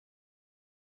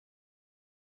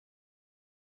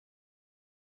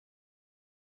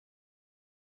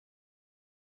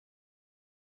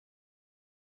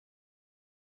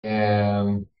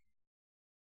And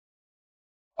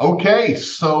okay,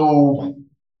 so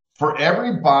for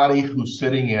everybody who's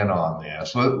sitting in on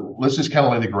this, let's just kind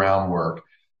of lay the groundwork.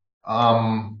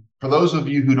 For those of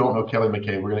you who don't know Kelly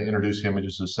McKay, we're going to introduce him in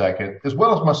just a second, as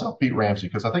well as myself, Pete Ramsey,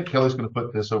 because I think Kelly's going to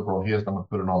put this over on his, and I'm going to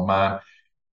put it on mine.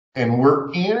 And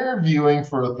we're interviewing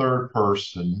for a third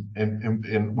person,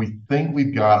 and we think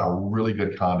we've got a really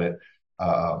good candidate.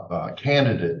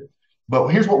 But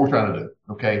here's what we're trying to do.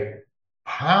 Okay,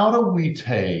 how do we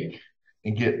take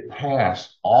and get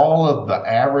past all of the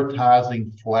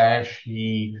advertising,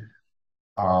 flashy,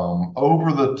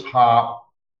 over the top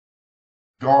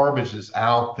garbage that's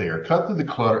out there? Cut through the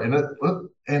clutter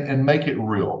and make it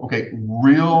real. Okay,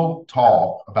 real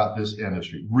talk about this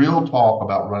industry. Real talk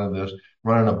about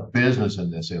running a business in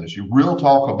this industry. Real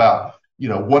talk about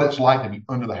what it's like to be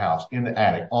under the house, in the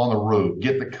attic, on the roof,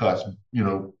 get the cuts,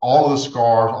 all of the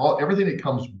scars, all everything that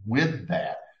comes with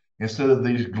that. Instead of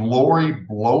these glory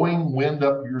blowing wind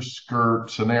up your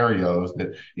skirt scenarios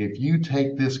that if you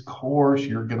take this course,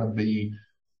 you're going to be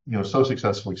so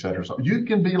successful, et cetera. So you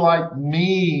can be like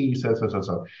me, so.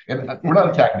 And we're not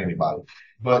attacking anybody,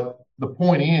 but the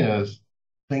point is,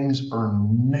 things are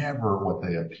never what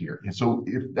they appear. And so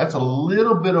if that's a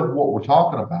little bit of what we're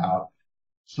talking about,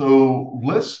 so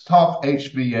let's talk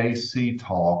HVAC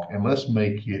talk and let's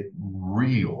make it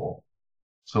real.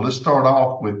 So let's start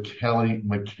off with Kelly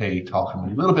McKay talking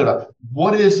a little bit about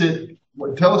what is it?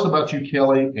 Tell us about you,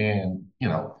 Kelly, and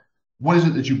what is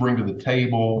it that you bring to the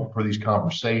table for these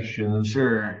conversations?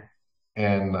 Sure.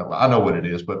 And I know what it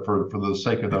is, but for the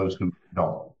sake of those who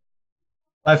don't.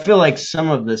 I feel like some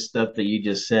of the stuff that you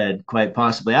just said, quite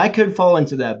possibly, I could fall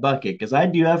into that bucket because I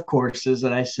do have courses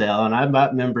that I sell and I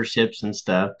bought memberships and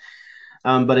stuff.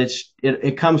 But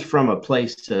it comes from a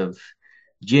place of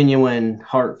genuine,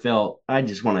 heartfelt. I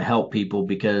just want to help people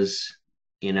because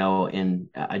and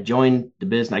I joined the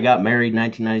business. I got married in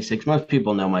 1996. Most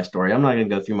people know my story. I'm not going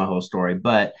to go through my whole story,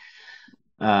 but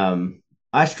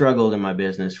I struggled in my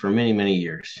business for many, many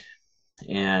years,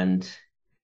 and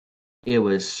it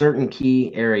was certain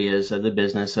key areas of the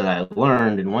business that I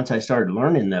learned. And once I started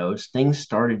learning those, things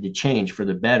started to change for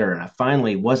the better. And I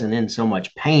finally wasn't in so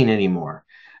much pain anymore.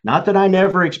 Not that I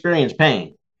never experienced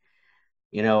pain.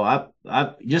 I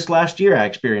just last year I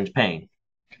experienced pain,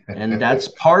 and that's That's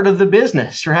part of the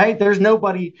business, right? There's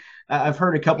nobody. I've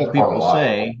heard a couple part of people life.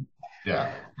 say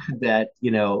Yeah. that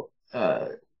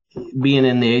being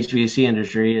in the HVAC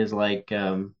industry is like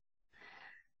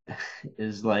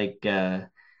it's like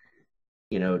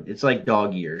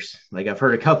dog years. Like I've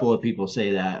heard a couple of people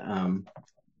say that.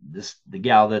 The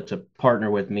gal that's a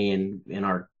partner with me in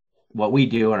our what we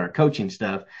do and our coaching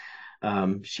stuff,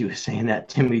 she was saying that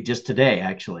to me just today,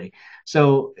 actually.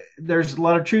 So there's a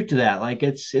lot of truth to that. Like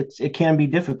it can be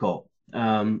difficult.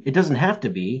 It doesn't have to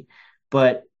be,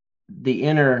 but the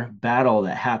inner battle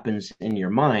that happens in your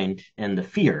mind and the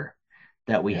fear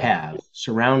that we Yeah. have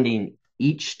surrounding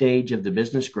each stage of the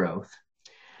business growth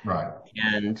Right.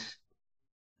 and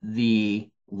the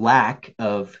lack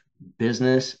of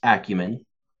business acumen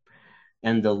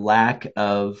and the lack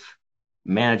of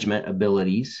management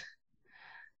abilities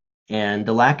and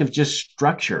the lack of just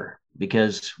structure,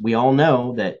 because we all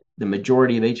know that the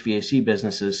majority of HVAC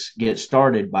businesses get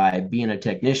started by being a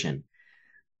technician.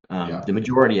 Yeah. The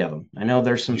majority of them. I know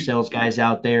there's some You, sales guys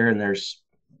out there, and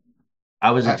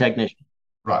I was a I, technician.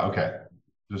 right. Okay.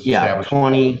 Just Yeah,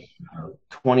 establish.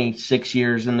 26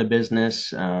 years in the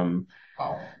business. Wow.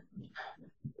 You're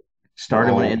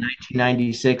Started when in old.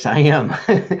 1996. I am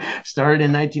started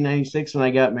in 1996 when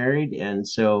I got married, and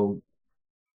so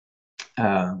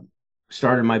uh,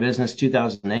 started my business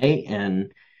 2008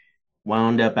 and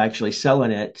wound up actually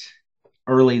selling it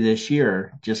early this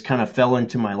year. Just kind of fell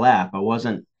into my lap.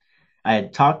 I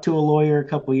had talked to a lawyer a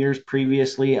couple years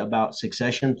previously about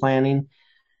succession planning,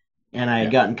 and I had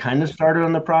Yeah. gotten kind of started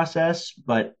on the process,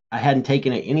 but I hadn't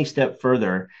taken it any step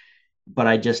further. But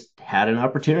I just had an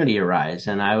opportunity arise,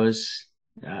 and I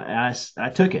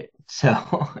took it.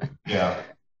 Yeah.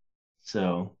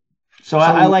 So so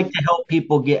I So like to help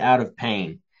people get out of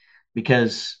pain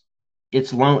because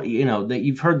it's lonely. That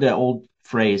you've heard the old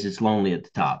phrase, "It's lonely at the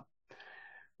top."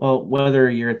 Well, whether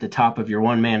you're at the top of your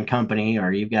one man company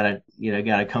or you've got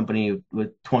a company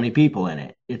with 20 people in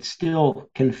it, it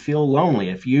still can feel lonely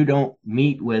if you don't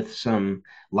meet with some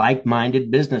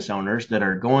like-minded business owners that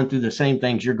are going through the same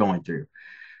things you're going through.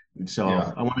 And so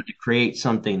yeah. I wanted to create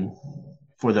something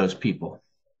for those people.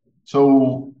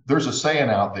 So there's a saying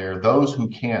out there: those who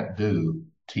can't do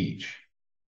teach.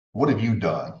 What have you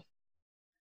done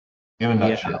in a Yeah,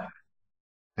 nutshell?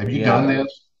 Have you done yeah,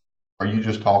 this? Or are you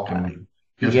just talking?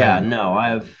 Here's how yeah. you do No,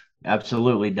 it.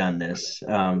 absolutely done this.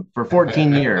 For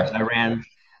 14 years, I ran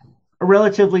a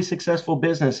relatively successful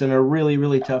business in a really,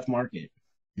 really tough market.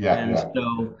 Yeah, And yeah.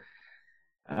 so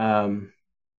um,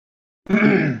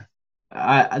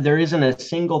 there isn't a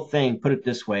single thing, put it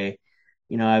this way.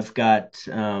 I've got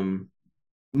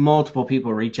multiple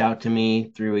people reach out to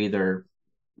me through either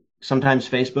sometimes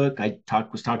Facebook.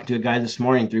 Was talking to a guy this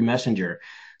morning through Messenger,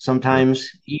 Sure. sometimes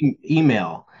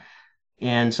email,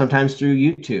 and sometimes through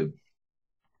YouTube.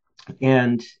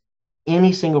 And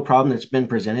any single problem that's been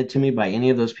presented to me by any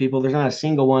of those people, there's not a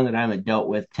single one that I haven't dealt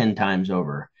with 10 times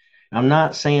over. I'm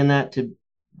not saying that to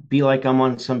be like I'm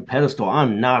on some pedestal.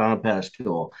 I'm not on a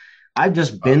pedestal. I've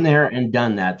just been there and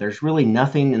done that. There's really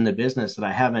nothing in the business that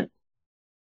I haven't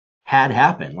had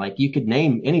happen. Like you could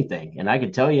name anything, and I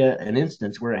could tell you an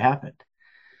instance where it happened.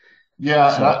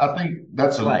 Yeah, and So I think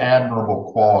that's it's an like,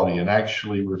 admirable quality. And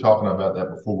actually, we were talking about that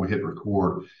before we hit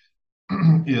record.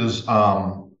 Is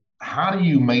how do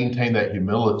you maintain that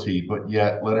humility, but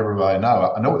yet let everybody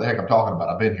know, I know what the heck I'm talking about.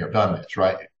 I've been here, done this,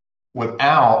 right?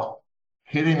 Without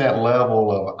hitting that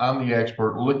level of I'm the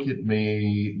expert, look at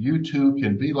me, you too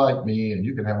can be like me, and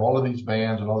you can have all of these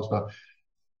vans and all this stuff.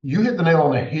 You hit the nail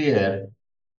on the head.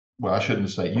 Well, I shouldn't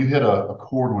say you hit a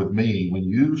chord with me when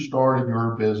you started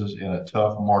your business in a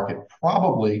tough market,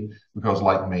 probably because,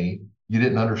 like me, you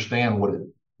didn't understand what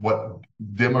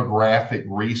demographic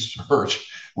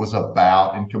research was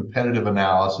about and competitive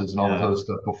analysis and all this yeah, other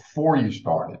stuff before you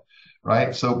started,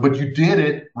 right? So, but you did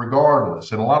it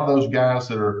regardless. And a lot of those guys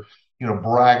that are,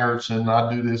 braggarts and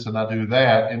I do this and I do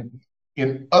that, and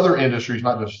in other industries,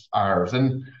 not just ours,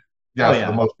 and oh guys, for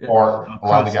the yeah, most it's part, a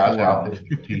lot of the across the guys out world.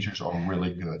 there, teachers are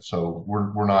really good. So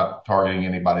we're not targeting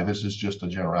anybody. This is just a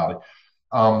generality.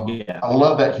 Yeah, I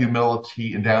love that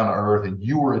humility and down to earth. And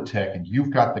you were a tech, and you've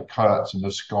got the cuts and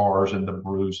the scars and the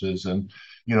bruises, and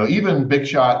even big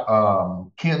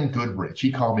shot Ken Goodrich.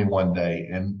 He called me one day,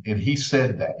 and he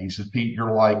said that he said, Pete,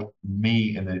 you're like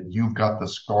me, and that you've got the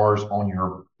scars on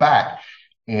your back,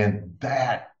 and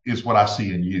that is what I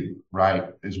see in you, right,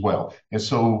 as well. And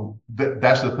so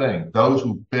that's the thing. Those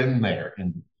who've been there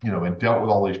and and dealt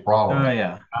with all these oh problems.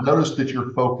 yeah, I noticed that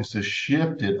your focus has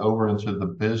shifted over into the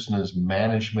business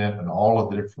management and all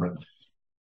of the different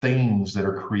things that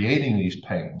are creating these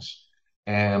pains.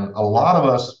 And a lot of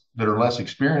us that are less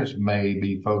experienced may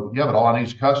be focused, yeah, but all I need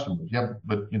is customers. Yeah,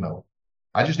 but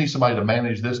I just need somebody to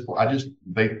manage this.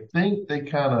 They think they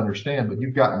kind of understand, but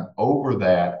you've gotten over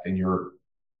that and you're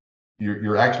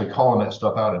actually calling that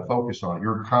stuff out and focus on it.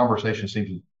 Your conversation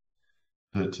seems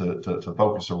to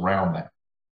focus around that.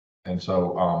 And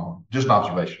so, just an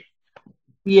observation.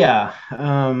 yeah.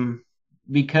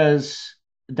 Because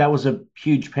that was a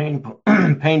huge pain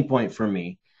point for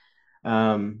me.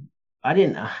 Um, I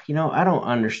didn't, I don't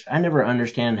understand. I never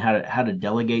understand how to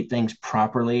delegate things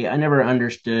properly. I never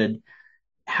understood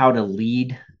how to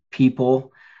lead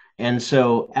people. And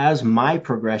so as my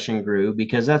progression grew,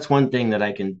 because that's one thing that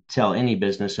I can tell any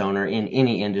business owner in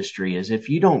any industry is if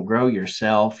you don't grow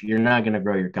yourself, you're not going to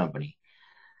grow your company.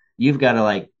 You've got to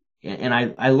like, and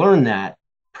I learned that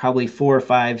probably 4 or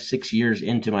 5, 6 years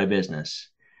into my business.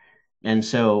 And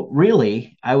so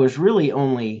really, I was really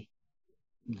only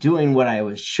doing what I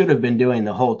was should have been doing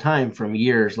the whole time from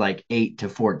years like 8 to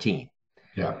 14.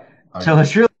 Yeah, I So agree.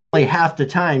 it's really only half the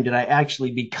time did I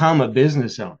actually become a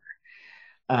business owner.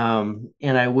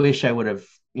 And I wish I would have,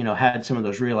 had some of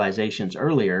those realizations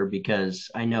earlier because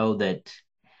I know that,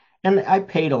 and I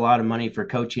paid a lot of money for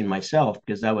coaching myself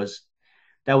because that was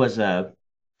a,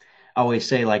 I always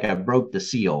say like I broke the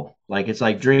seal. Like it's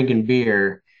like drinking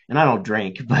beer and I don't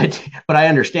drink, but I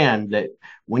understand that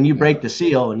when you break Yeah, the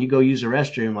seal and you go use the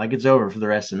restroom, like it's over for the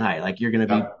rest of the night. Like you're gonna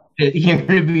be yeah, you're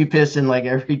gonna be pissing like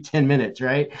every 10 minutes,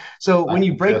 right? So I when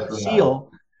you can break attest the to that.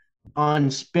 seal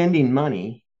on spending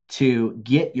money to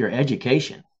get your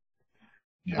education,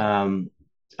 Yeah, um,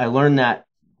 I learned that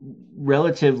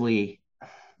relatively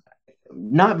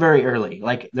not very early.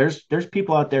 Like there's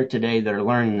people out there today that are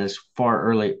learning this far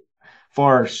early,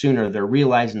 far sooner. They're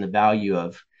realizing the value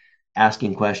of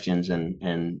asking questions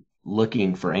and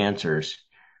looking for answers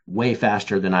way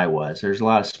faster than I was. There's a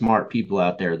lot of smart people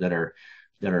out there that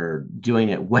are doing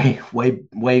it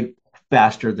way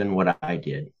faster than what I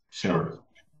did. So sure,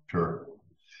 sure.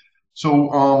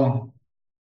 So,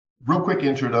 real quick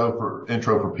intro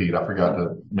for Pete. I forgot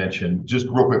to mention just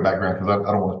real quick background because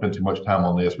I don't want to spend too much time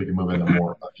on this. We can move into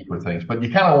more deeper things, but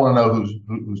you kind of want to know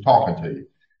who's talking to you.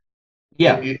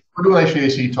 yeah, We're doing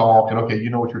HVAC talk, and okay, you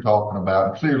know what you're talking about,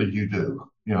 and clearly you do.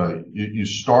 You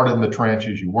started in the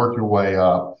trenches, you work your way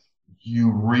up,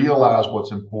 you realize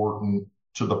what's important,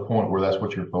 to the point where that's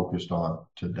what you're focused on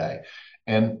today.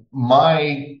 And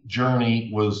my journey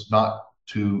was not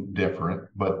too different,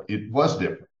 but it was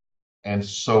different. And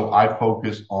so I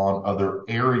focused on other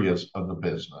areas of the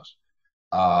business.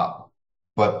 Uh,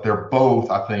 but they're both,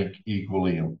 I think,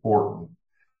 equally important.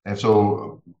 And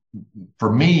so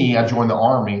for me, I joined the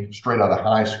Army straight out of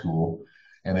high school,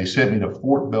 and they sent me to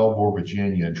Fort Belvoir,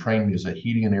 Virginia, and trained me as a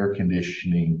heating and air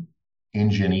conditioning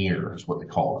engineer, is what they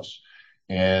call us.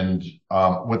 And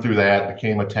went through that,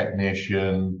 became a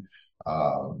technician,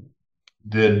 um,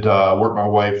 did work my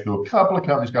way through a couple of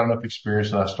companies, got enough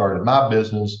experience, and I started my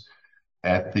business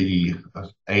at the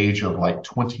age of like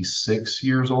 26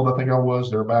 years old, I think I was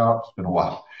thereabout. It's been a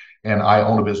while. And I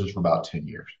owned a business for about 10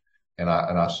 years and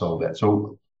I sold that.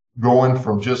 So going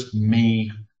from just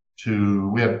me to,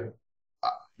 we had,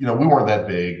 we weren't that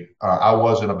big. I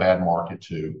was in a bad market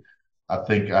too. I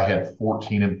think I had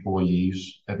 14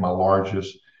 employees at my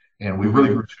largest, and we really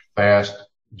Mm-hmm. grew too fast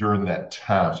during that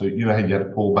time. So, you had to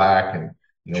pull back and,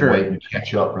 wait Sure. and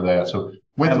catch up for that. So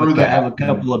went Have a through have a that.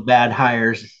 couple of bad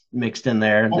hires mixed in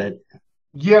there Well, that,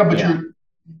 yeah, but yeah.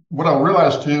 what I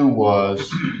realized too was,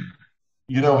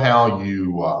 how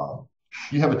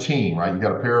you have a team, right? You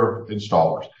got a pair of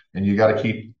installers, and you got to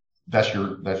keep that's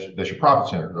your profit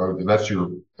center, or that's your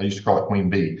I used to call it Queen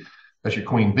Bee. That's your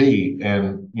Queen Bee,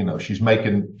 and she's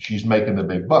making the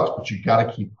big bucks, but you got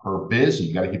to keep her busy.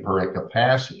 You got to keep her at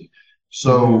capacity.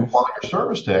 So Mm-hmm. while your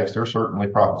service techs, they're certainly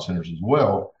profit centers as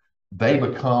well. They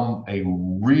become a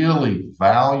really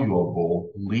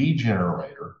valuable lead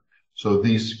generator. So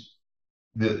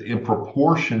in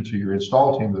proportion to your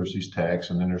install team, there's these techs,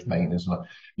 and then there's maintenance,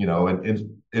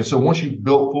 and so once you've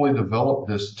fully developed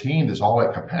this team that's all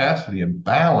at capacity and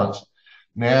balance,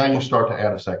 now you start to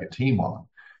add a second team on.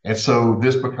 And so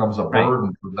this becomes a Right.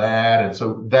 burden for that. And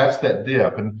so that's that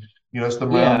dip. And, it's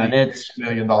around Yeah. the And it's, $6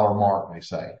 million mark, they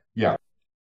say. Yeah.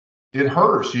 It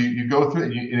hurts. You go through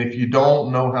it, and if you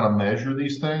don't know how to measure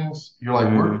these things, you're like,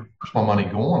 mhm. where's my money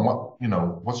going?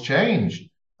 What's changed?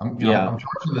 I'm Yeah.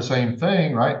 charging the same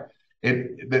thing, right?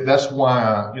 That's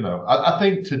why, I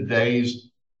think today's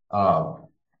uh,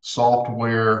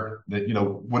 software that,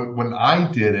 when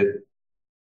I did it,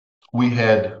 we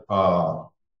had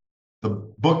the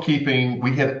bookkeeping,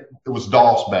 it was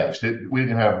DOS based. We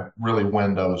didn't have really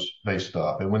Windows based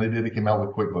stuff. And when they did, it came out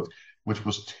with QuickBooks, which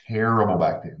was terrible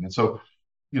back then. And so,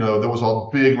 there was a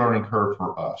big learning curve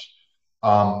for us.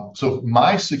 So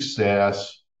my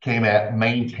success came at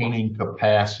maintaining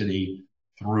capacity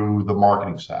through the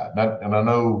marketing side. And I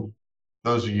know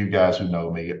those of you guys who know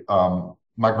me,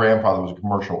 my grandfather was a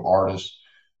commercial artist.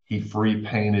 He free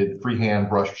painted, freehand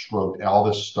brush stroked all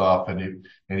this stuff, and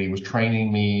he was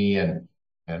training me, and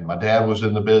my dad was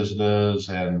in the business,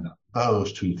 and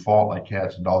those two fought like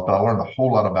cats and dogs. But I learned a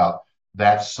whole lot about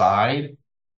that side,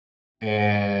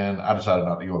 and I decided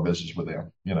not to go in business with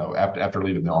them, after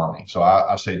leaving the Army. So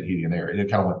I stayed in heating and air, and it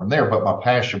kind of went from there. But my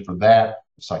passion for that,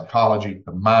 the psychology,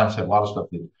 the mindset, a lot of stuff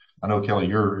that I know, Kelley,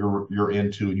 you're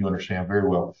into and you understand very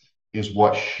well, is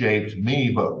what shaped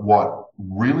me. But what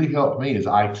really helped me is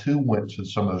I too went to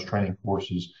some of those training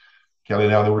courses, Kelley.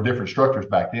 Now there were different structures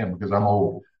back then because I'm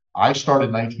old. I started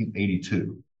in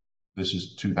 1982. This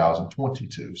is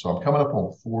 2022, so I'm coming up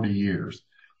on 40 years.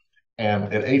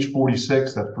 And at age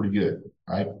 46, that's pretty good,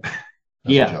 right? That's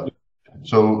a Yeah. joke.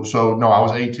 So no, I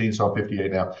was 18, so I'm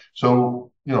 58 now.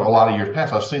 So, a lot of years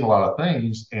passed. I've seen a lot of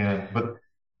things,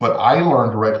 but I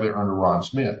learned directly under Ron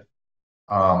Smith.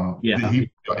 Yeah.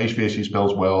 HVAC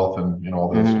spells wealth, and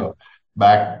all that Hmm. stuff.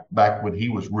 Back when he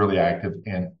was really active,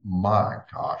 and my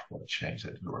gosh, what a change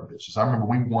that did to our business. I remember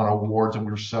we won awards and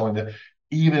we were selling that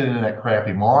even in that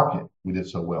crappy market, we did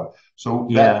so well. So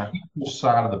that Yeah. people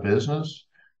side of the business,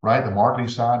 right? The marketing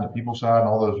side, and the people side, and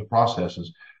all those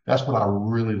processes. That's what I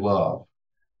really love.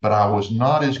 But I was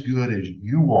not as good as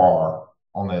you are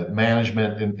on the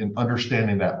management and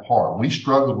understanding that part. We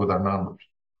struggled with our numbers.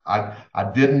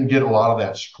 I didn't get a lot of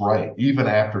that straight, even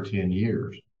after 10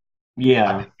 years. I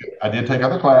Yeah. did, I did take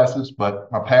other classes,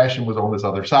 but my passion was on this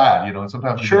other side, and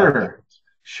sometimes you get out of Sure. focus. And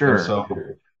Sure. so,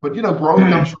 but growth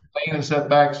comes from pain and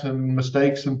setbacks and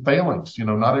mistakes and failings. You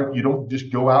don't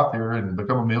just go out there and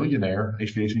become a millionaire,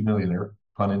 HVAC millionaire,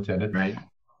 pun intended. Right.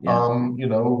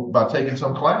 Yeah. By taking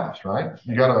some class, right?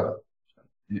 You gotta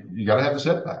have the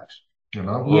setbacks,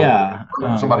 Yeah.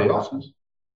 or somebody else's.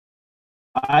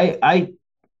 I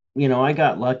I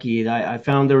got lucky. I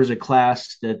found there was a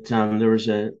class that there was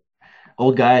a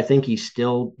old guy. I think he's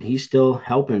still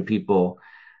helping people.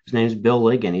 His name's Bill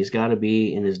Ligon. He's got to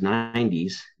be in his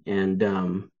 90s,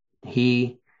 and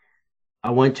he I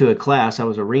went to a class. I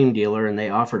was a ream dealer, and they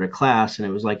offered a class, and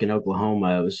it was like in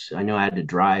Oklahoma. I know I had to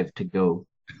drive to go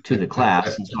to the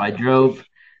class, and so I drove.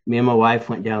 Me and my wife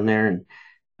went down there, and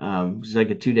it was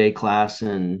like a 2 day class,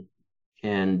 and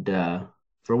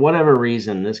for whatever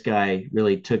reason, this guy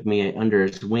really took me under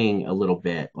his wing a little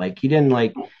bit. Like he didn't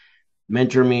like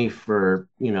mentor me for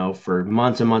for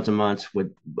months and months and months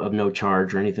with of no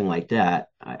charge or anything like that.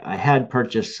 I had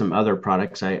purchased some other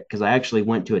products. I actually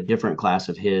went to a different class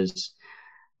of his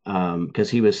because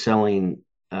he was selling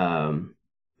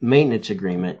maintenance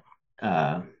agreement,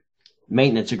 uh,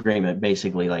 maintenance agreement,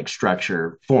 basically like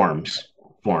structure forms.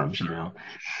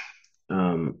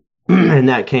 And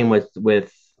that came with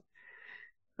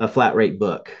a flat rate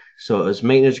book. So it was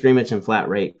maintenance agreements and flat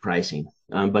rate pricing.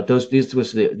 But this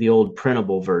was the old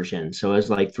printable version. So it was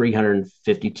like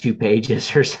 352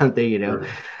 pages or something. Sure.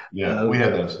 Yeah, we Uh,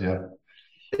 had those. Yeah.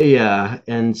 yeah.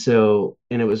 And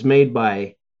it was made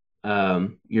by,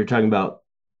 you're talking about,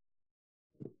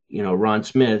 Ron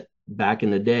Smith back in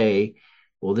the day.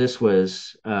 Well, this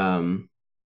was, Wasn't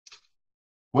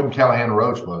Callahan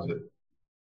Roach, was it?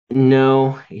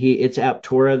 no, it's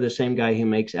Aptora, the same guy who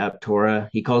makes Aptora.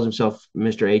 He calls himself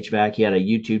Mr. HVAC. He had a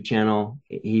YouTube channel.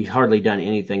 He's hardly done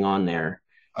anything on there.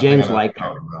 I think I James know what liked you're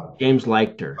her. talking about. James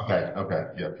liked her. Okay. Okay.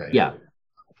 Yeah. Okay. Yeah. Yeah.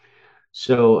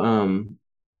 So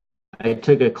I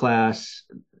took a class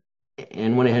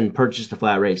and went ahead and purchased the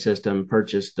flat rate system,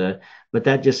 but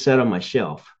that just sat on my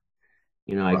shelf.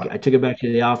 Right. I took it back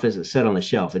to the office. It sat on the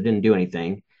shelf. It didn't do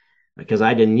anything because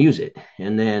I didn't use it.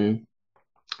 And then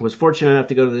was fortunate enough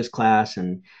to go to this class,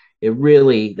 and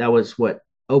that was what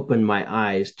opened my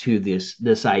eyes to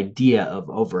this idea of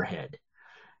overhead,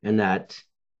 and that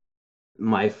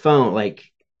my phone, like,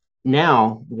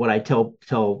 now what I tell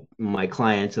my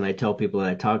clients and I tell people that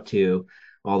I talk to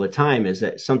all the time is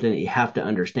that something that you have to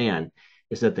understand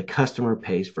is that the customer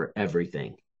pays for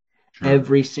everything. Sure.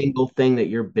 Every single thing that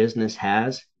your business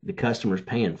has, the customer's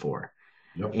paying for.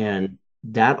 Yep. And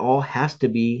that all has to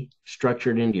be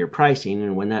structured into your pricing.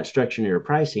 And when that's structured into your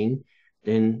pricing,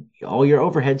 then all your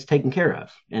overhead's taken care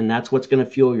of. And that's what's going to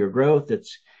fuel your growth.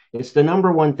 It's the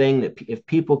number one thing that if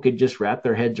people could just wrap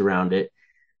their heads around it,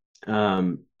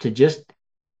 to just,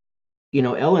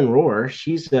 Ellen Rohr,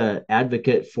 she's an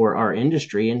advocate for our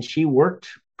industry, and she worked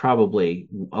probably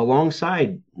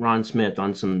alongside Ron Smith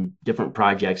on some different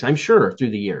projects, I'm sure,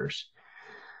 through the years.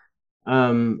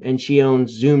 And she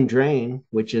owns Zoom Drain,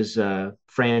 which is a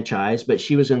franchise, but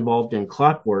she was involved in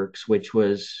Clockworks, which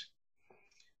was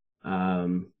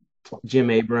um, Jim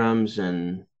Abrams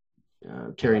and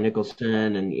Terry Yeah.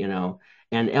 Nicholson,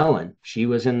 and Ellen. She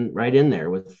was right in there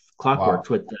with Wow. Clockworks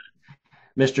with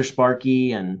Mr.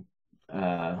 Sparky and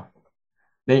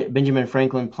Benjamin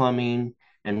Franklin Plumbing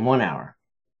and 1 Hour.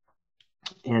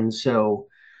 And so,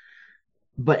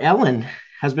 but Ellen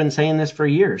has been saying this for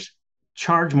years: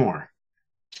 charge more,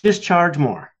 just charge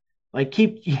more, like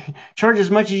keep charge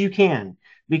as much as you can,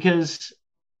 because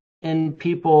and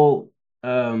people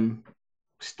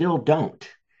still don't,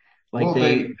 like Well,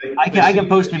 they I see can you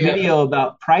post a can't. video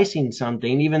about pricing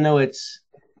something even though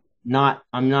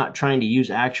I'm not trying to use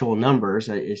actual numbers,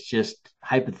 it's just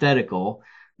hypothetical,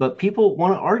 but people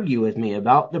want to argue with me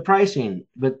about the pricing,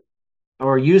 but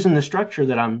or using the structure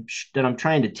that I'm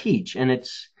trying to teach. And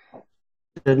it's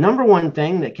the number one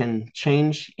thing that can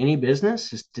change any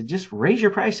business is to just raise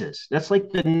your prices. That's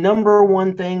like the number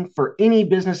one thing for any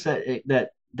business that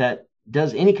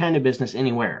does any kind of business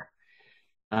anywhere.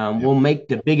 Yep. Will make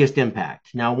the biggest impact.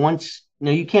 Now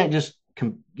you can't just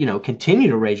continue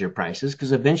to raise your prices,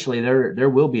 because eventually there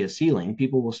will be a ceiling.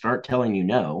 People will start telling you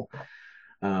no.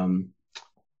 Um,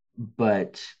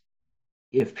 but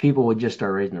if people would just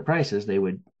start raising their prices, they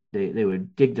would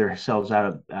dig themselves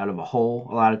out of a hole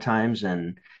a lot of times,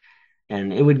 and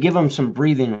it would give them some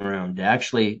breathing room to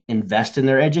actually invest in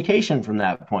their education from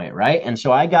that point, right? And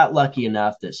so I got lucky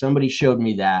enough that somebody showed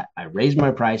me that. I raised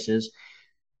my prices.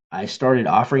 I started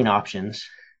offering options,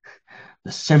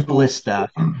 the So, simplest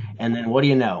stuff. And then what do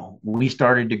you know? We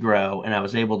started to grow, and I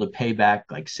was able to pay back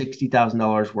like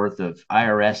 $60,000 worth of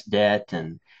IRS debt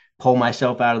and pull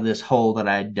myself out of this hole that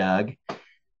I had dug.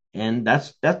 And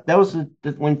that was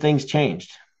when things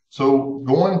changed. so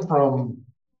going from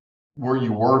where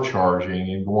you were charging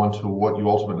and going to what you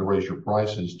ultimately raised your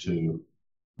prices to,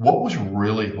 what was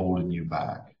really holding you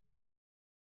back?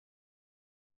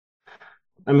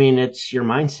 I mean, it's your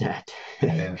mindset.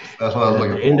 And that's what I was At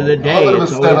the looking end of for. the Okay. I thought day, it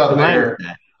it's was set always the up there.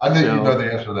 mindset. I knew you'd know So,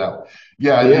 the answer to that one.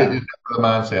 Yeah, yeah, it's the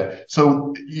mindset.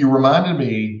 So you reminded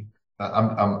me,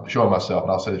 I'm showing myself,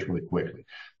 and I'll say this really quickly.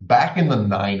 Back in the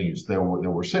 90s, there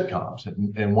were sitcoms,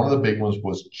 and one of the big ones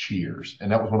was Cheers,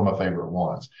 and that was one of my favorite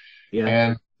ones. yeah,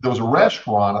 And there was a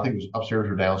restaurant, I think it was upstairs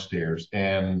or downstairs,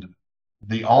 and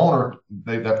the owner,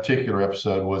 that particular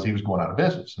episode was he was going out of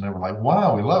business, and they were like,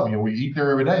 "Wow, we love you. We eat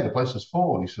there every day. The place is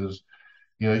full." And he says,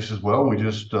 he says, "Well, we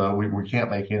just we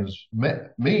can't make ends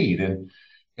meet," and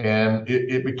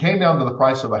it came down to the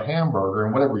price of a hamburger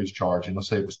and whatever he's charging. Let's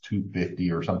say it was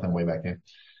 250 or something way back then.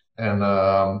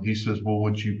 And he says, "Well,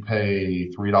 would you pay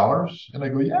 $3?" And I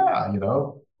go, "Yeah,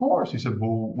 of course." He said,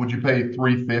 "Well, would you pay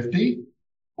 350?"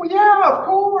 Well, yeah, of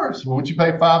course. Well, would you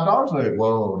pay $5? And I go,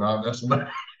 "Whoa, no, that's not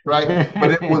right."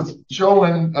 But it was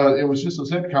showing, it was just a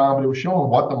sitcom, but it was showing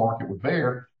what the market would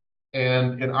bear.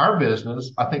 And in our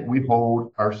business, I think we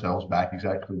hold ourselves back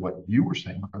exactly what you were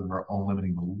saying because of our own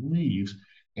limiting beliefs.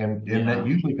 And that Yeah.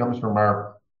 usually comes from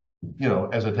our,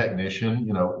 as a technician,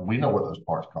 we know what those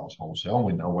parts cost wholesale, and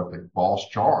we know what the boss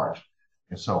charged.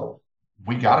 And so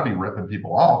we got to be ripping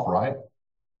people off, right?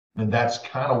 And that's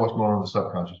kind of what's going on in the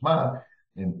subconscious mind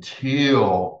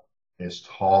until it's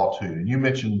taught to. And you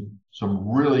mentioned some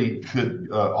really good,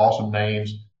 awesome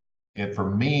names. And for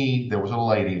me, there was a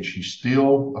lady, and she's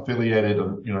still affiliated,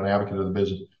 an advocate of the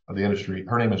business of the industry.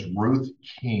 Her name is Ruth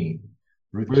King.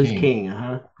 Ruth Ruth King. King,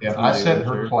 And I familiar sat in with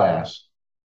her her. class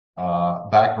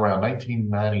back around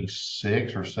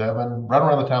 1996 or seven, right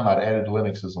around the time I'd added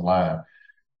Linux as a line.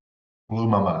 Blew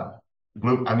my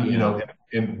mind. I mean, Yeah.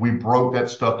 and we broke that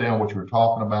stuff down, what you were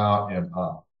talking about. And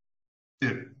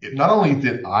not only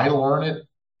did I learn it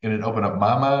and it opened up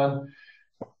my mind,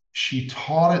 she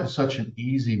taught it in such an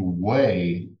easy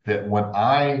way that when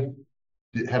I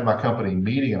had my company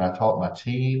meeting and I taught my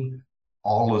team,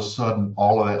 all of a sudden,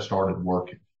 all of that started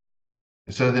working.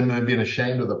 Instead of them being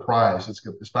ashamed of the price, it's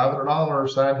 $500.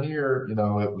 Sign here.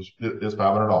 It's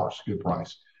 $500. Good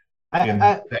price.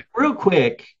 And Real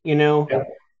quick, yeah,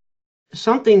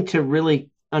 something to really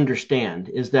understand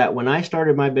is that when I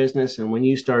started my business and when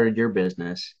you started your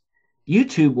business,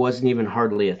 YouTube wasn't even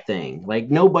hardly a thing. Like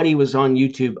nobody was on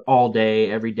YouTube all day,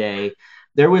 every day.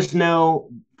 There was no,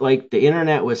 like, the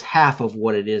internet was half of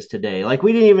what it is today. Like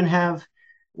we didn't even have,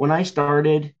 when I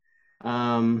started,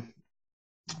 um,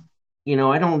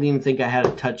 I don't even think I had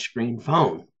a touch screen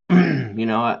phone.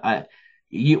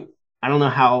 You, I don't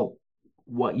know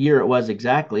what year it was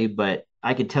exactly, but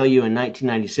I could tell you in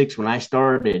 1996 when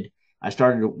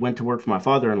went to work for my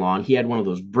father-in-law, and he had one of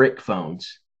those brick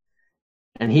phones,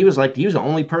 and he was the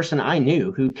only person I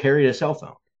knew who carried a cell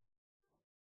phone.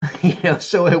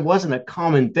 So it wasn't a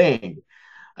common thing.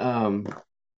 Um,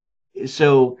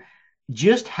 so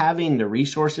just having the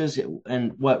resources,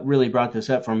 and what really brought this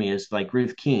up for me is like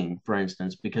Ruth King, for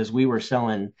instance, because we were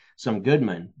selling some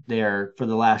Goodman there for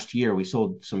the last year. We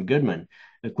sold some Goodman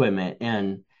equipment,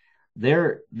 and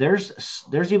there's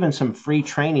even some free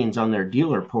trainings on their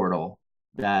dealer portal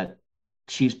that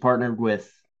she's partnered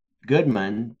with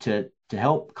Goodman to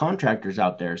help contractors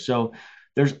out there. So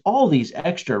there's all these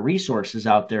extra resources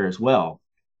out there as well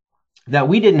that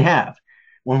we didn't have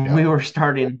when yeah. we were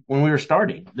starting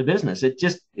the business.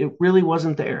 It really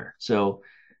wasn't there. So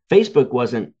Facebook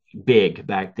wasn't big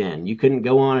back then. You couldn't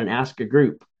go on and ask a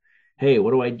group, "Hey,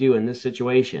 what do I do in this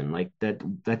situation?" Like that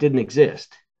didn't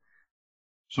exist.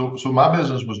 So my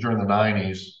business was during the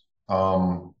 90s.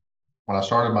 When I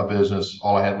started my business,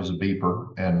 all I had was a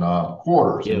beeper and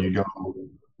quarters, and Yep. you go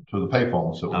to the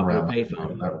payphones that were Top of the around.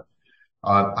 payphone.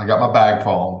 I got my bag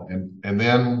phone, and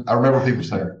then I remember people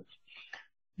saying,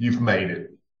 "You've made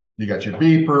it. You got your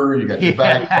beeper, you got your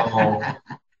bag phone, Yeah.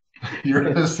 you're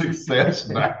a success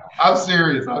now." I'm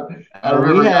serious. I We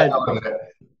remember had that.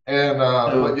 And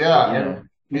but so yeah, yeah. and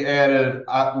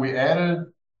we added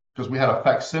because we had a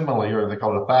facsimile, or they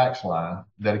call it a fax line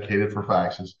dedicated for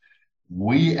faxes.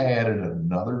 We added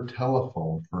another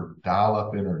telephone for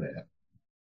dial-up internet,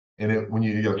 and when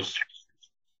you go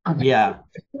Yeah.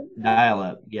 Dial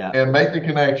up. Yeah. and make the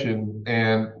connection,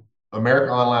 and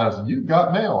America Online said, "You've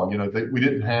got mail." We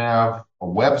didn't have a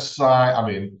website. I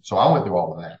mean, so I went through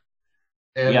all of that.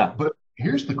 Yeah. But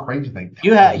here's the crazy thing: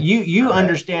 You that have was you internet.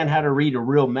 understand how to read a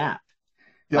real map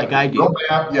Yeah, like I real do.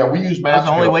 map. Yeah, we use That was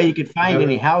the only Mapsco. way you could find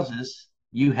any houses.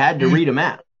 You had to You read a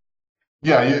map.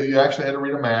 Yeah, you actually had to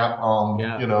read a map.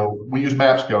 Yeah. We use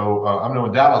Mapsco. I know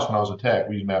in Dallas when I was a tech,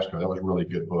 we used Mapsco. That was a really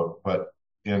good book. But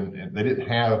they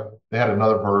had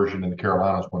another version in the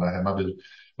Carolinas when I had my business.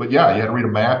 But yeah, you had to read a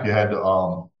map. You had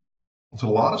to, it's a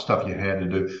lot of stuff you had to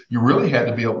do. You really had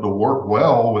to be able to work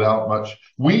well without much.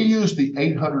 We used the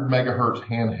 800 megahertz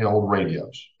handheld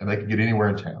radios, and they could get anywhere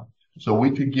in town. So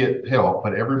we could get help,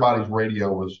 but everybody's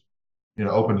radio was,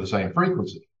 open to the same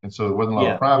frequency. And so there wasn't a lot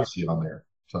of Yeah. privacy on there.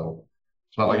 So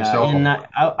it's not like a Yeah. cell And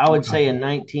phone. I would say in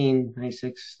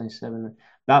 1996, 97,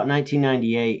 about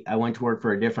 1998, I went to work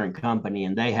for a different company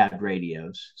and they had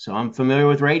radios. So I'm familiar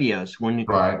with radios.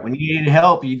 Right. When you needed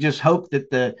help, you just hope that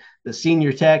the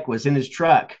senior tech was in his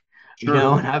truck, Sure.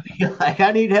 and I'd be like,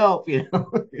 I need help,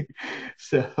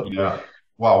 So Yeah.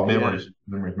 Wow. yeah,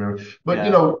 Memories. But,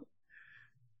 yeah,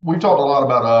 we talked a lot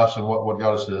about us and what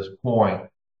got us to this point.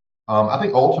 I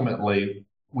think ultimately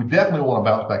we definitely want to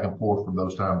bounce back and forth from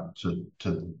those times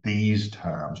to these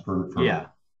times yeah.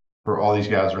 for all these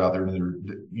guys that are out there. And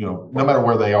they're, no matter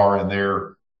where they are in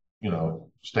their,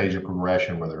 stage of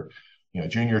progression, whether,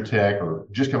 junior tech or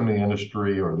just coming to the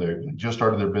industry or they just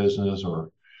started their business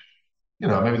or,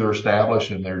 maybe they're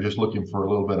established and they're just looking for a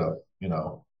little bit of,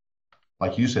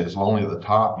 like you said, it's lonely at the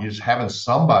top. You just having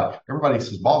somebody, everybody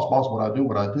says, boss, what I do.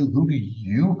 Who do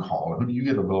you call? Who do you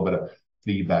get a little bit of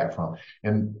feedback from?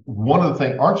 And one of the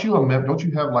things, aren't you a member? Don't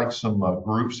you have like some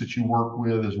groups that you work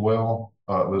with as well?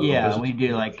 With Yeah, business we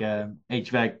do like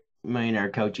HVAC millionaire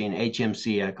coaching,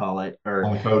 HMC, I call it, or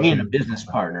only me and a coaching? business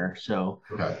partner. So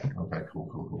Okay,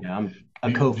 cool. yeah, I'm a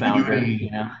Do you do co-founder,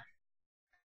 any?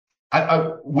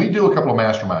 We do a couple of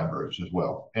mastermind groups as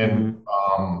well, and Mhm.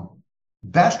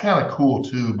 that's kind of cool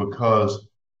too because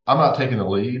I'm not taking the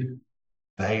lead;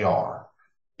 they are.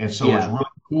 And so it's Yeah, really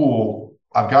cool.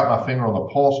 I've got my finger on the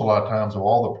pulse a lot of times of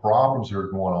all the problems that are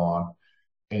going on.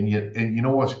 And yet, and you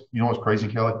know what's crazy,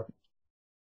 Kelly?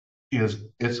 Is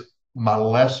it's my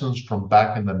lessons from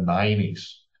back in the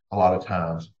 90s a lot of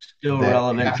times still that we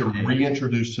relevant have to today.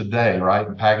 reintroduce today, right?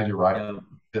 And package it right. Yeah.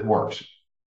 It works,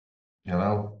 you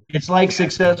know? It's like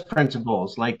success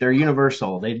principles, like they're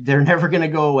universal. They're never going to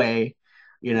go away.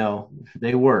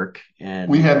 They work.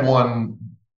 We And had one,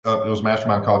 it was a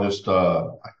mastermind call just,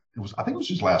 I think it was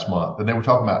just last month. And they were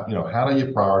talking about, how do you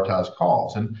prioritize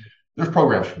calls? And there's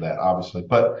programs for that, obviously.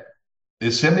 But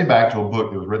it sent me back to a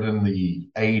book that was written in the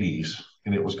 80s,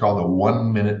 and it was called The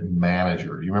 1 Minute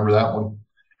Manager. Do you remember that one?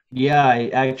 yeah, I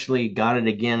actually got it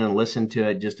again and listened to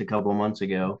it just a couple of months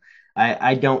ago.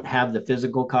 I don't have the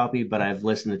physical copy, but I've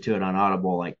listened to it on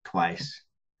Audible like twice.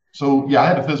 So yeah, I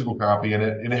had a physical copy, and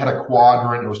it had a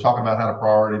quadrant. It was talking about how to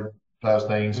prioritize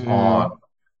things Mm, on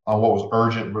what was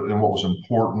urgent and what was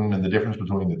important, and the difference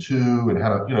between the two, and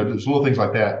how to just little things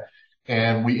like that.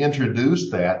 And we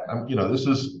introduced that. This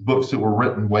is books that were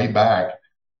written way back,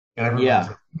 and everybody's yeah.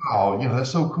 like, "Wow,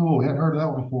 that's so cool. We hadn't heard of that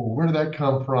one before. Where did that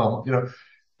come from?"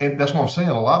 And that's what I'm saying.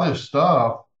 A lot of this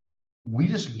stuff we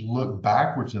just look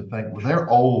backwards and think, well, they're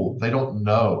old, they don't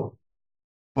know.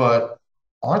 But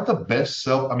aren't the best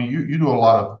self, I mean, you do a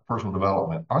lot of personal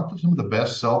development. Aren't some of the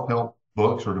best self-help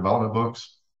books or development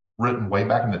books written way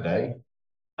back in the day?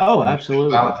 Oh, And we think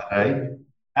about absolutely. it today?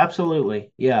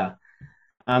 Absolutely. Yeah.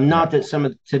 Yeah, Not that some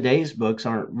of today's books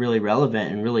aren't really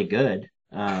relevant and really good.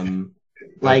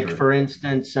 that's Like true. for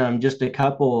instance, just a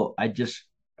couple I just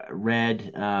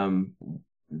read.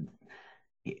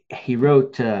 He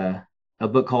wrote a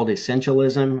book called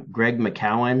Essentialism, Greg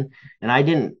McCowan, and I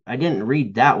didn't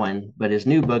read that one, but his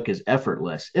new book is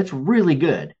Effortless. It's really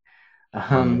good.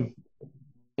 Right. Um,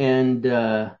 and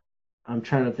I'm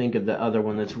trying to think of the other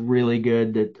one that's really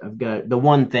good that I've got. The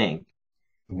one thing.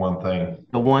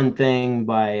 The One Thing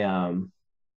by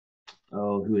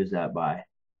oh, who is that by?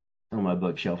 On my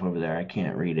bookshelf over there. I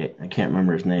can't read it. I can't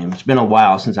remember his name. It's been a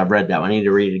while since I've read that one. I need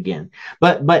to read it again.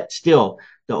 But still,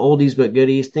 the oldies but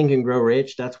goodies, Think and Grow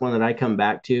Rich. That's one that I come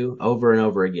back to over and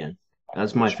over again.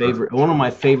 That's my Sure. favorite. One of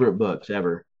my favorite books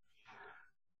ever.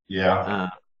 Yeah. Uh,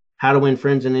 How to Win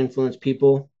Friends and Influence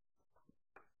People.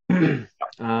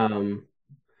 um,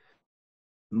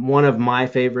 One of my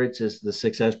favorites is The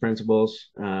Success Principles.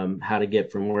 How to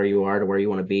get from where you are to where you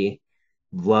want to be.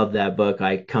 Love that book.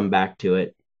 I come back to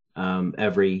it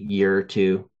every year or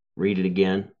two, read it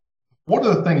again. One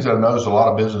of the things I've noticed a lot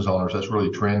of business owners that's really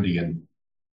trendy and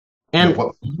And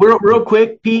what real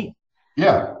quick, Pete,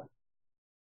 yeah,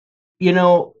 you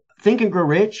know, Think and Grow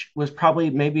Rich was probably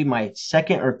maybe my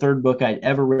second or third book I'd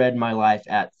ever read in my life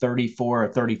at 34 or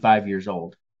 35 years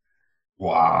old.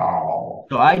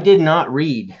 wow. So I did not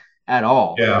read at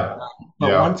all. Yeah. But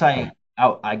Yeah. once I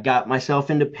got myself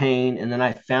into pain, and then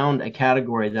I found a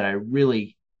category that I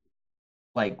really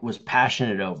like was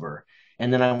passionate over.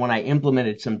 And then when I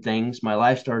implemented some things, my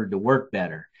life started to work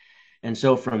better. And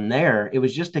so from there, it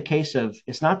was just a case of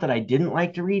it's not that I didn't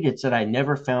like to read, it's that I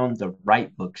never found the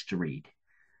right books to read.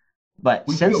 But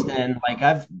We since feel then, like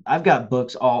I've got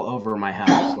books all over my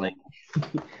house. Like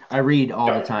I read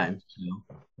all the yeah. time. So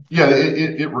Yeah,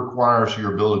 it requires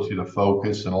your ability to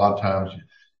focus, and a lot of times,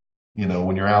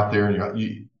 when you're out there and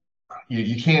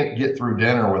you can't get through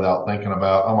dinner without thinking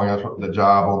about, oh my gosh, the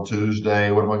job on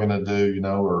Tuesday, what am I going to do,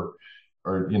 or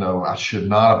or, I should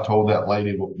not have told that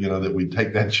lady, that we'd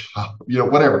take that job,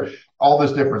 whatever, all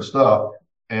this different stuff.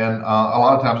 And a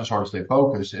lot of times it's hard to stay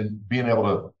focused, and being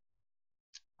able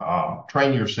to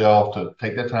train yourself to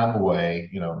take that time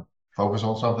away, focus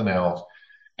on something else,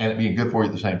 and it being good for you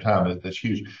at the same time. That's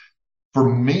huge. For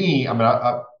me, I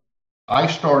mean, I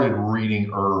started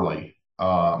reading early,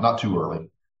 not too early,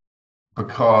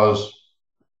 because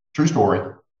true story,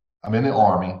 I'm in the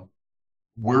Army.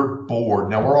 We're bored.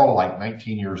 Now we're all like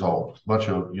 19 years old. A bunch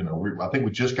of, I think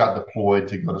we just got deployed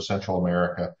to go to Central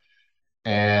America.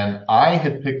 And I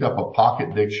had picked up a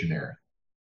pocket dictionary.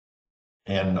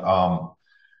 And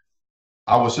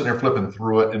I was sitting there flipping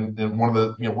through it, and one of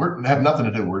the, we have nothing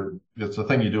to do. It's the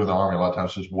thing you do in the Army a lot of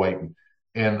times, just waiting.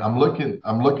 And I'm looking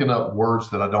up words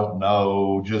that I don't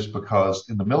know, just because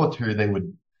in the military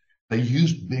they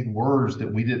used big words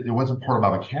that it wasn't part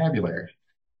of my vocabulary.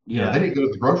 They Yeah. didn't go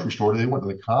to the grocery store. They went to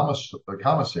the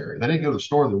commissary. They didn't go to the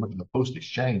store. They went to the post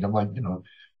exchange. I'm like,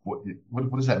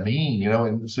 what does that mean?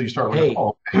 And so you start looking, Hey,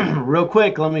 oh, okay. real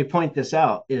quick, let me point this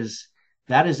out.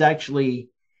 That is actually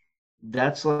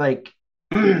that's like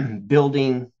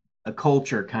building a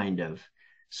culture kind of.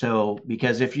 So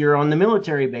because if you're on the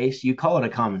military base, you call it a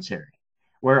commissary,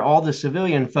 where all the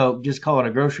civilian folk just call it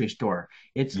a grocery store.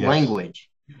 It's Yes, language.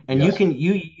 And yes,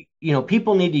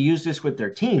 people need to use this with their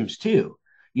teams too.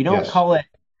 You don't yes, call it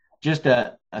just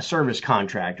a service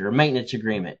contract or a maintenance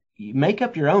agreement. You make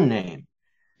up your own name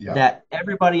yeah. that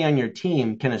everybody on your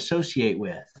team can associate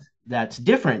with, that's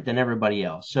different than everybody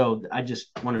else. So I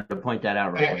just wanted to point that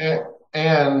out real And, quick. and,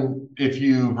 and if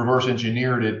you reverse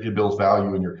engineer it, it builds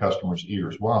value in your customer's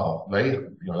ears. Wow, they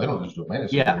don't just do a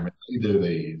maintenance Yeah. agreement; they do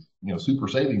the, super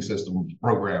saving system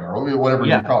program, or whatever you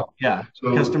Yeah. call it. Yeah. So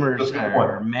that's Customers a good point.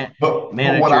 or But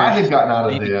what I had managers, gotten out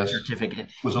of maybe this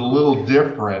certificate. was a little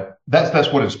different.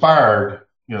 That's what inspired,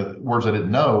 words I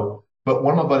didn't know. But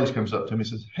one of my buddies comes up to me and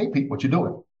says, "Hey Pete, what you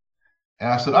doing?" And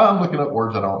I said, "Oh, I'm looking up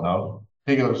words I don't know."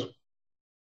 He goes,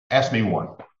 "Ask me one."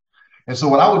 And so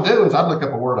what I would do is I'd look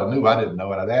up a word I knew I didn't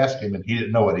know, and I'd ask him, and he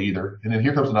didn't know it either. And then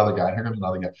here comes another guy, here comes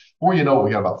another guy. Before you know it,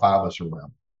 we got about five of us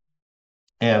around.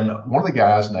 And one of the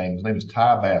guys' his name is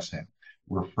Ty Bassham.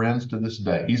 We're friends to this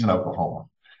day. He's in Oklahoma.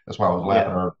 That's why I was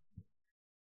laughing. Yeah.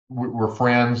 We're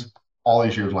friends all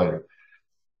these years later.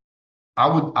 I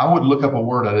would look up a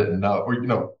word I didn't know, or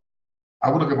I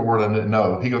would look up a word I didn't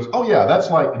know. He goes, "Oh yeah,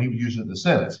 that's like," and he would use it in the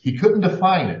sentence. He couldn't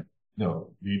define it.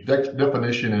 The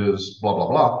definition is blah blah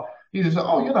blah. He just,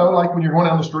 "Oh, like when you're going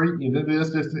down the street and you did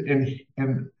this,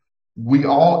 and we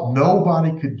all,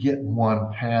 nobody could get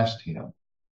one past him."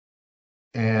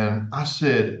 And I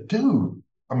said, "Dude,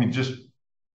 I mean, just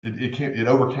it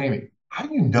overcame me. How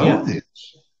do you know Yeah.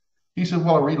 this?" He said,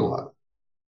 "Well, I read a lot."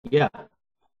 Yeah.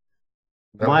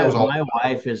 That My was all. my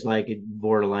wife is like a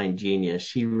borderline genius.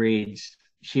 She reads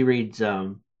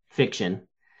fiction,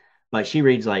 but she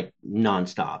reads like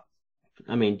nonstop.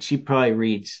 I mean, she probably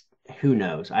reads, who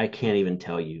knows? I can't even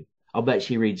tell you. I'll bet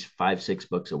she reads 5, 6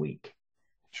 books a week.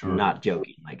 Sure. Not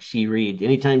joking. Like she reads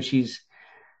anytime she's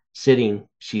sitting,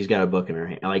 she's got a book in her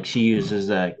hand. Like she uses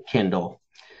a Kindle.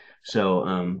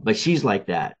 So, but she's like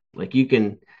that. Like you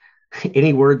can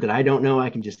any word that I don't know, I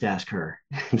can just ask her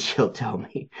and she'll tell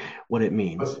me what it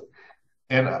means. But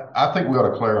And I think we ought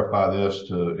to clarify this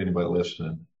to anybody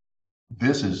listening.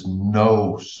 This is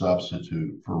no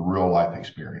substitute for real life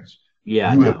experience.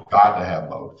 Yeah, You have no, got to have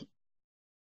both.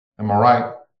 Am I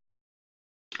right?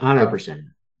 I, 100%.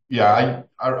 yeah,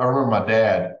 I remember my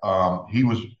dad. He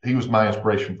was my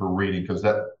inspiration for reading, because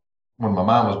that when my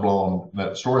mind was blown,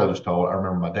 that story I just told, I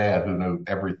remember my dad, who knew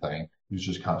everything. He was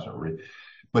just constantly reading.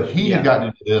 But he had Yeah, gotten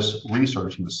into this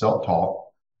research. He was self-taught,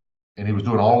 and he was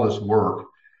doing all this work.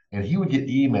 And he would get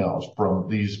emails from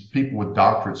these people with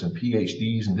doctorates and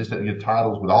PhDs and just get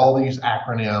titles with all these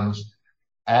acronyms,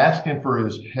 asking for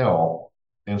his help.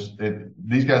 And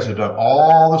these guys have done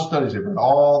all the studies, they've read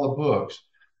all the books,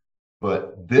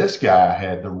 but this guy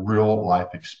had the real life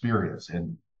experience.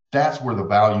 And that's where the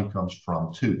value comes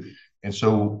from, too. And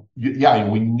so, yeah,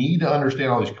 we need to understand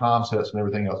all these concepts and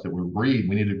everything else that we read.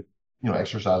 We need to,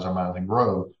 exercise our minds and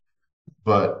grow.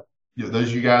 But those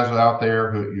of you guys out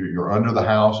there who you're under the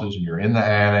houses and you're in the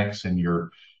annex and you're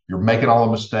making all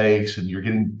the mistakes and you're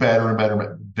getting better and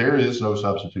better. There is no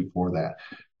substitute for that.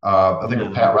 I think it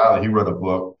was Pat no, Riley. He wrote a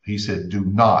book. He said, "Do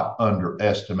not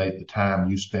underestimate the time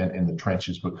you spent in the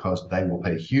trenches, because they will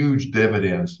pay huge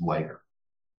dividends later."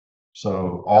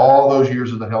 So all those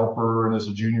years as a helper and as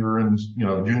a junior and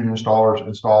junior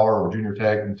installer or junior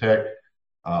tech and tech,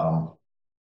 um,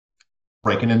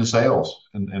 breaking into sales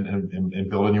and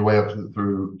building your way up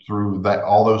through that,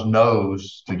 all those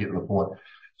no's to get to the point.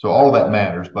 So all of that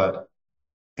matters. But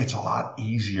it's a lot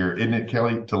easier, isn't it,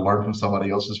 Kelly, to learn from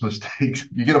somebody else's mistakes?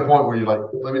 You get a point where you're like,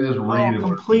 let me just read Oh, and learn from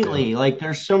them. completely. Like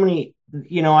there's so many,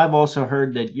 I've also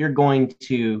heard that you're going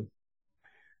to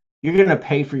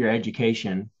pay for your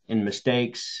education in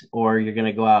mistakes, or you're going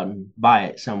to go out and buy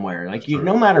it somewhere. That's Like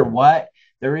no true. matter what,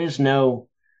 there is no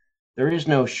there is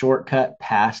no shortcut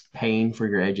past paying for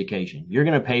your education. You're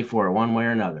going to pay for it one way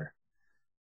or another.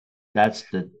 That's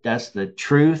the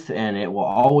truth, and it will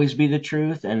always be the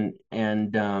truth. And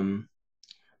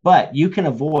but you can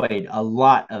avoid a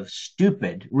lot of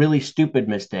really stupid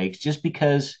mistakes just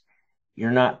because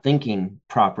you're not thinking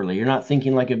properly. You're not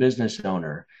thinking like a business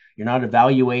owner. You're not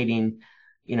evaluating.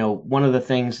 One of the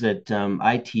things that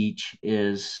I teach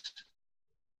is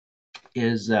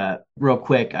real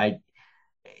quick.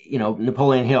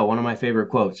 Napoleon Hill, one of my favorite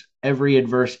quotes: every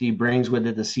adversity brings with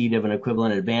it the seed of an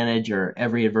equivalent advantage, or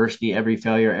every adversity, every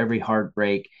failure, every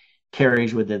heartbreak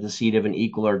carries with it the seed of an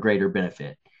equal or greater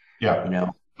benefit. You Yeah.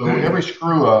 know, So every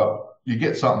screw up, you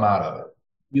get something out of it.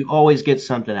 you always get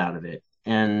something out of it.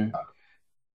 And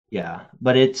yeah,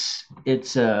 but it's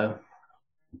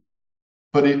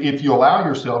But if you allow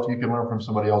yourself, you can learn from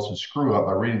somebody else's screw up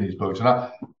by reading these books.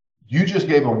 You just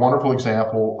gave a wonderful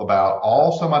example about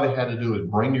all somebody had to do is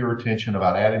bring your attention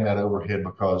about adding that overhead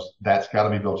because that's got to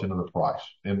be built into the price.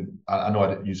 And I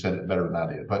know you said it better than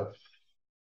I did, but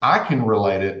I can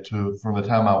relate it to from the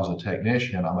time I was a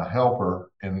technician. I'm a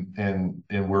helper, and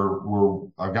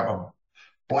I've got my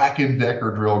Black and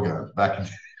Decker drill guns back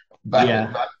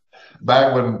yeah,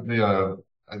 back when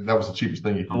that was the cheapest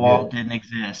thing you the could wall get. didn't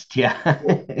exist. Yeah,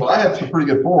 Well, I had some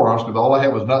pretty good forearms because all I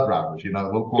had was nut drivers,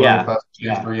 little quarter inch, yeah, 5/16,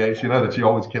 yeah. 3/8, that you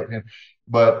always kept in.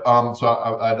 But so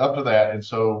I'd up to that, and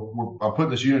so I'm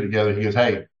putting this unit together. He goes,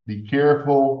 "Hey, be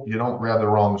careful! You don't grab the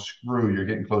wrong screw. You're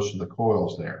getting close to the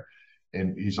coils there."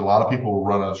 And he's a lot of people will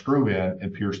run a screw in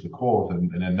and pierce the coils,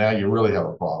 and then now you really have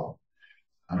a problem.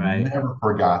 I Right. never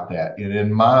forgot that. And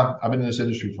I've been in this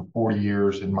industry for 40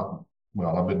 years.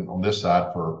 Well, I've been on this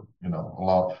side for, a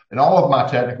long, in all of my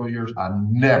technical years, I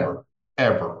never,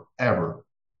 ever, ever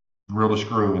drilled a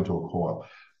screw into a coil.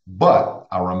 But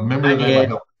I remember I the day my did.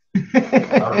 helper,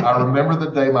 I remember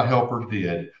the day my helper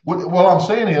did. What I'm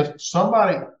saying is I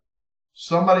learned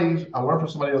from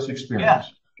somebody else's Yeah,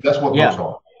 experience. That's what books yeah.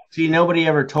 are. See, nobody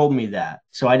ever told me that.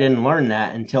 So I didn't learn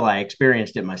that until I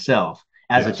experienced it myself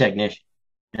as a Yes, technician.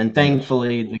 And yes,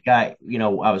 thankfully, the guy,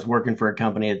 I was working for a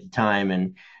company at the time,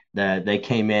 and they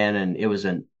came in, and it was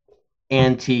an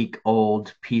antique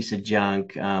old piece of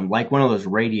junk, like one of those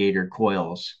radiator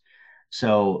coils.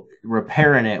 So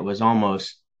repairing it was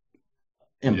almost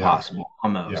yeah, impossible,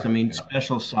 almost. yeah, I mean, yeah.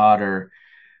 special solder,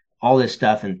 all this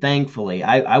stuff. And thankfully,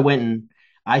 I went and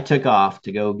I took off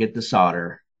to go get the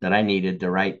solder that I needed, the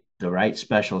right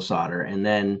special solder. And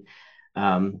then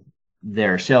um,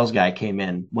 their sales guy came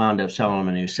in, wound up selling them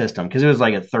a new system because it was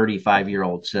like a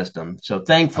 35-year-old system. So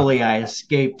thankfully, I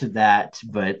escaped that,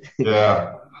 but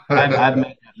Yeah. I've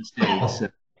made that mistake. So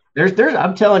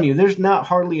I'm telling you, there's not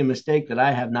hardly a mistake that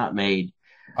I have not made.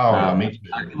 Oh yeah, Um, me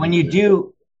too. when Me you too.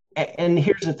 do, and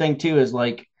here's the thing too, is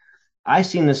like I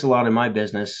seen this a lot in my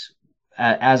business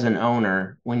as an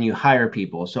owner when you hire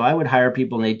people. So I would hire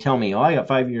people and they'd tell me, "Oh, I got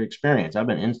 5 year experience. I've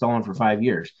been installing for 5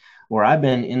 years, or I've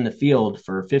been in the field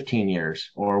for 15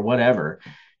 years, or whatever."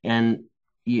 And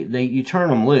you turn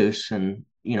them loose, and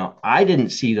I didn't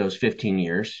see those 15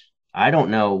 years. I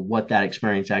don't know what that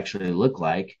experience actually looked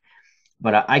like,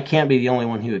 but I can't be the only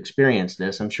one who experienced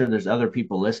this. I'm sure there's other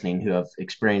people listening who have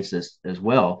experienced this as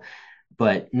well,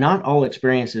 but not all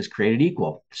experience is created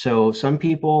equal. So some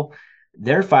people,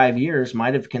 their 5 years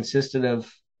might have consisted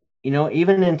of,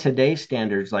 even in today's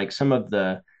standards, like some of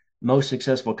the most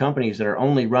successful companies that are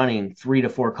only running 3 to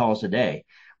 4 calls a day.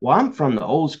 Well, I'm from the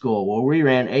old school where we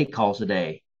ran 8 calls a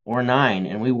day or nine,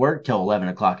 and we worked till 11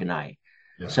 o'clock at night.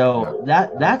 Yeah, yeah, So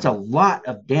that's a lot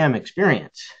of damn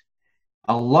experience,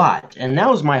 a lot. And that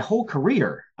was my whole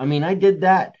career. I mean, I did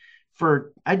that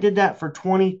for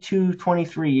 22,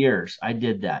 23 years. I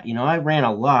did that. I ran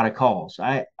a lot of calls.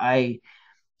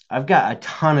 I've got a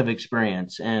ton of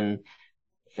experience, and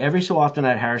every so often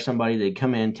I'd hire somebody, they'd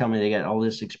come in, tell me they got all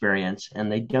this experience,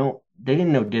 and they didn't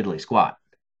know diddly squat.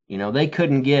 They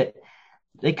couldn't get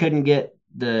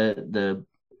the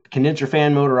condenser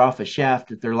fan motor off a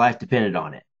shaft if their life depended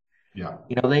on it. yeah.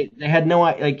 They had no,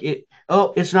 like, it.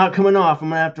 Oh, it's not coming off. I'm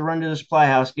gonna have to run to the supply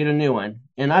house, get a new one.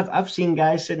 And I've seen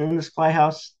guys sitting in the supply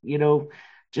house,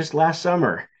 just last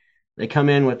summer. They come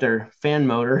in with their fan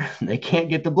motor, they can't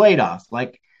get the blade off.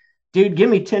 Like, dude, give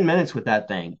me 10 minutes with that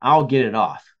thing. I'll get it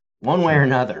off one way or Sure.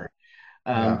 another.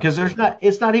 Yeah. Because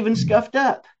it's not even scuffed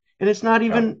up, and it's not Yeah.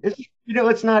 even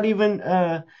it's not even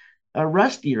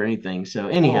rusty or anything. So Well,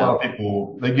 a anyhow, lot of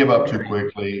people, they give up too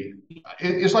quickly.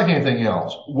 It's like anything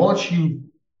else. Once you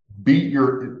beat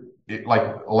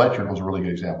like electric was a really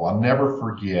good example. I'll never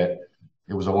forget.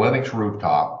 It was a Lennox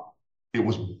rooftop. It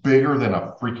was bigger than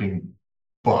a freaking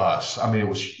bus. I mean, it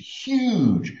was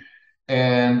huge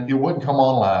and it wouldn't come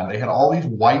online. They had all these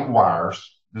white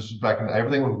wires. This is back in,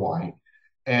 everything was white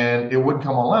and it wouldn't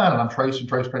come online. And I'm tracing.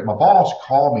 My boss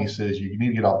called me, says, you need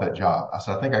to get off that job. I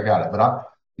said, I think I got it, but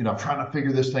I'm trying to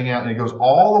figure this thing out. And it goes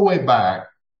all the way back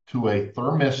to a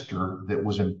thermistor that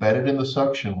was embedded in the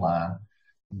suction line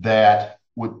that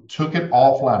took it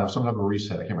offline. It was some type of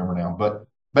reset. I can't remember now, but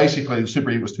basically the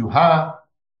superheat was too high,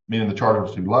 meaning the charge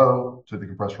was too low, took the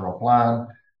compressor offline,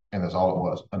 and that's all it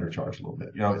was, undercharged a little bit.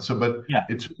 So but yeah.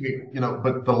 it's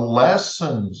but the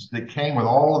lessons that came with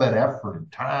all of that effort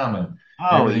and time and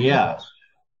Oh everything yeah. else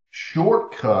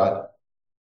shortcut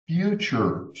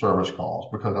future service calls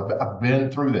because I've been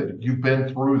through that. You've been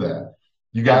through that.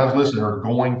 You Yeah. guys listen are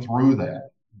going through that.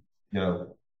 You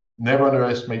know, never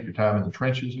underestimate your time in the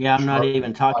trenches. Yeah, I'm not Structural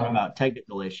even talking fighting. about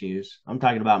technical issues. I'm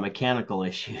talking about mechanical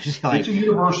issues. It's a Like,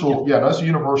 universal, yeah, that's a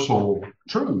universal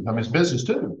truth. I mean, it's business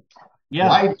too. yeah,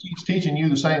 Life keeps teaching you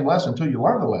the same lesson until you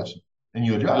learn the lesson and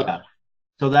you adjust. yeah.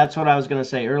 So that's what I was going to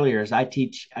say earlier is I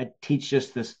teach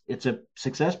just this. It's a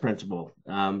success principle.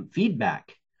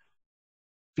 Feedback.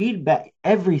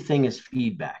 Everything is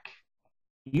feedback.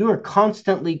 You are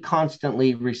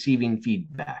constantly receiving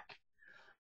feedback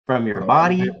from your But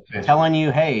are you body paying attention? telling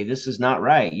you, hey, this is not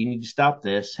right. You need to stop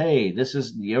this. Hey, this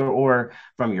is your, or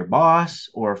from your boss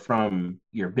or from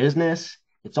your business.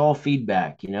 It's all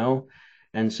feedback.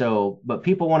 And so, but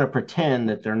people want to pretend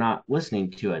that they're not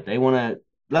listening to it. They want to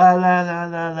la la la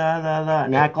la la la la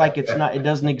and act like it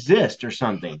doesn't exist or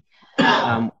something.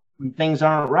 When things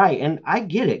aren't right. And I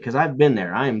get it because I've been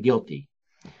there. I am guilty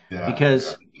Yeah.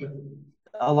 because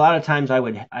a lot of times I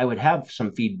would have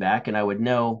some feedback and I would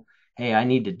know, hey, I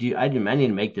need to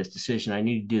make this decision. I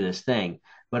need to do this thing,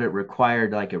 but it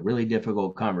required like a really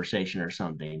difficult conversation or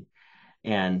something.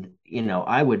 And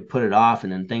I would put it off,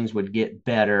 and then things would get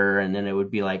better, and then it would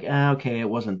be like, okay, it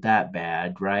wasn't that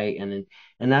bad, right?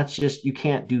 And that's just you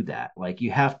can't do that. Like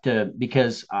you have to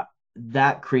because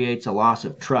that creates a loss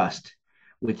of trust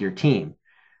with your team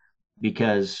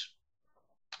because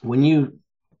when you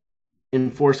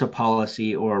enforce a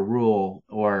policy or a rule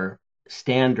or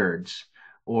standards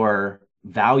or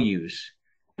values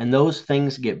and those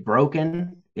things get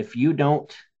broken if you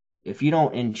don't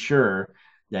ensure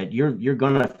that you're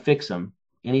going to fix them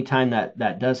anytime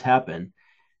that does happen,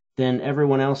 then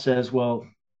everyone else says, well,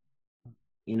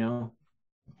 you know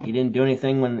he didn't do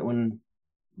anything when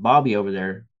Bobby over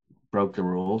there broke the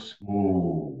rules.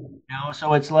 Ooh.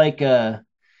 So it's like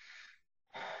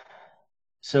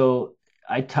so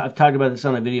I've talked about this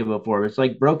on a video before. It's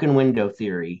like broken window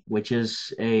theory, which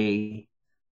is a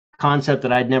concept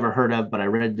that I'd never heard of, but I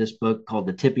read this book called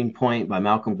The Tipping Point by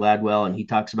Malcolm Gladwell, and he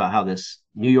talks about how this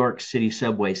New York City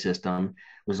subway system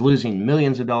was losing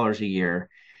millions of dollars a year.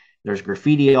 There's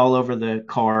graffiti all over the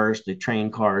cars, the train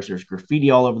cars. There's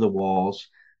graffiti all over the walls.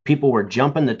 People were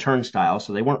jumping the turnstile,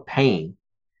 so they weren't paying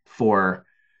for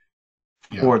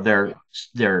Yeah. for their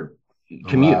The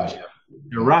commute, ride.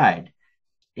 their Yeah. ride.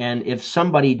 And if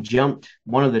somebody jumped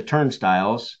one of the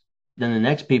turnstiles, then the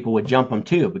next people would jump them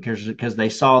too because they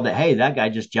saw that, hey, that guy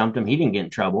just jumped him. He didn't get in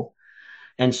trouble.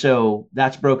 And so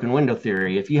that's broken window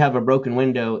theory. If you have a broken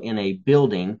window in a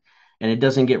building and it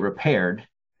doesn't get repaired,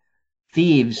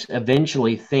 thieves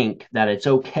eventually think that it's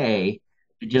okay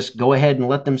to just go ahead and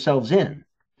let themselves in.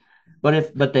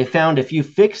 But they found if you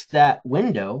fix that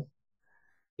window,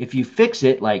 if you fix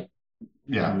it like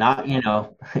Yeah. not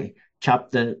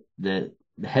chop the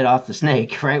head off the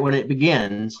snake right when it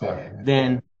begins, Yeah.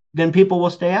 then people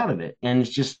will stay out of it. And it's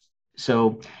just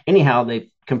so anyhow, they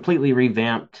completely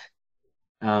revamped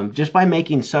just by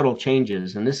making subtle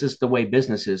changes. And this is the way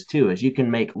business is too, is you can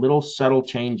make little subtle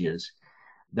changes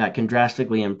that can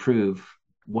drastically improve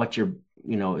what your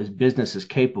is business is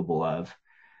capable of.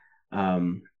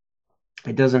 Um,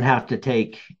 it doesn't have to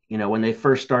take, when they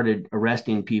first started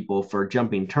arresting people for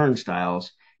jumping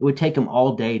turnstiles, it would take them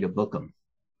all day to book them.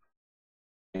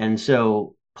 And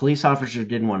so police officers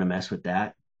didn't want to mess with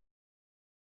that.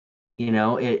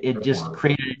 It Good just word.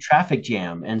 created a traffic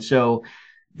jam. And so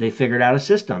they figured out a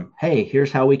system. Hey,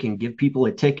 here's how we can give people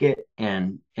a ticket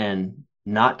and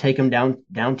not take them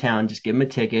downtown, just give them a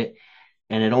ticket.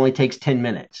 And it only takes 10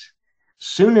 minutes.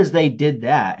 Soon as they did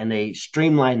that and they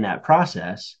streamlined that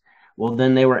process, well,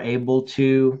 then they were able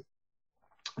to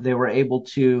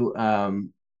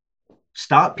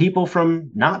stop people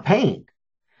from not paying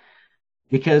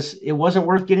because it wasn't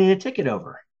worth getting a ticket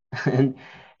over. and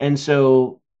And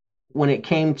so when it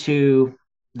came to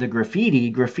the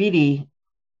graffiti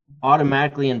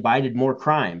automatically invited more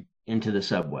crime into the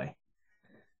subway.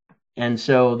 And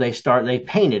so they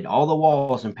painted all the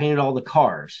walls and painted all the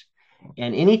cars.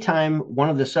 And anytime one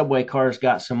of the subway cars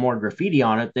got some more graffiti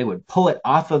on it, they would pull it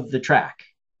off of the track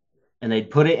and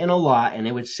they'd put it in a lot and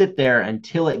it would sit there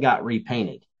until it got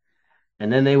repainted.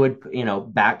 And then they would,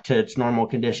 back to its normal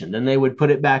condition. Then they would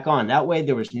put it back on. That way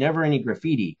there was never any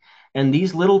graffiti. And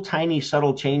these little tiny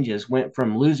subtle changes went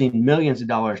from losing millions of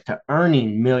dollars to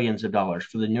earning millions of dollars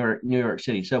for the New York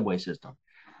City subway system.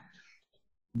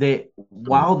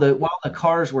 While the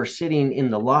cars were sitting in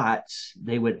the lots,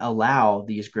 they would allow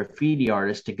these graffiti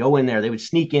artists to go in there. They would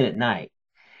sneak in at night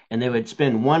and they would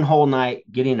spend one whole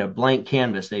night getting a blank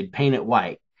canvas. They'd paint it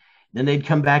white. Then they'd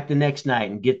come back the next night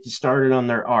and get started on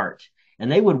their art.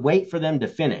 And they would wait for them to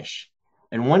finish.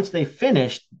 And once they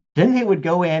finished, then they would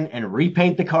go in and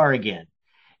repaint the car again.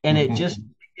 And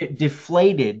it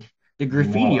deflated the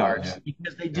graffiti arts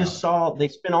because they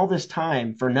spent all this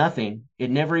time for nothing.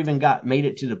 It never even made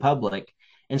it to the public.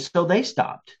 And so they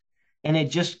stopped. And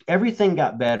everything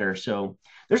got better. So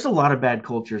there's a lot of bad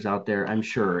cultures out there, I'm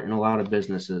sure, in a lot of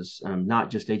businesses,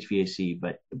 not just HVAC,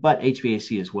 but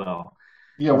HVAC as well.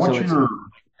 Yeah, So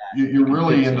you're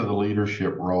really into the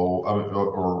leadership role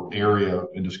or area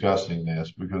in discussing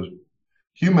this because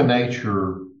human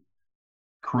nature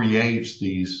creates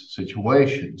these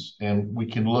situations. And we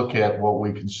can look at what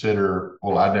we consider,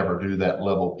 well, I never do that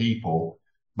level people,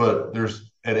 but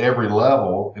there's at every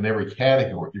level in every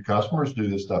category. Your customers do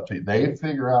this stuff to you. They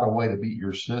figure out a way to beat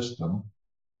your system.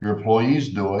 Your employees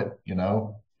do it,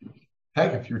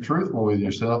 Heck, if you're truthful with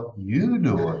yourself, you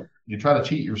do it. You try to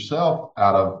cheat yourself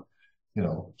out of,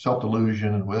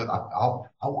 self-delusion and I'll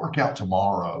work out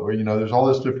tomorrow, or, there's all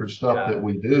this different stuff that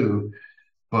we do,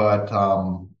 but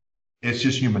it's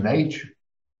just human nature.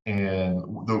 And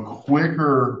the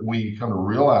quicker we kind of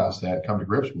realize that, come to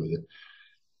grips with it,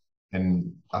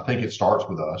 and I think it starts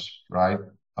with us, right?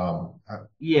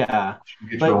 Yeah,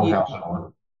 get your but own house in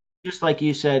order. just like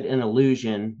you said, an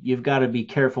illusion, you've got to be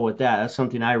careful with that. That's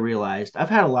something I realized. I've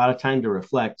had a lot of time to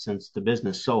reflect since the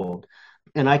business sold,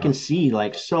 and I can see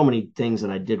like so many things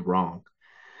that I did wrong.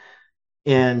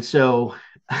 And so,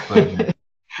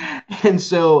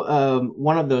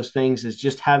 one of those things is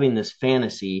just having this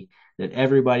fantasy that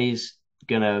everybody's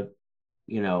gonna,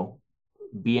 you know,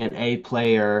 be an A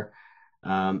player.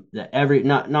 That every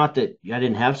not that I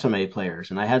didn't have some A players,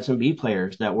 and I had some B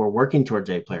players that were working towards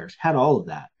A players. Had all of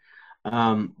that,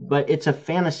 but it's a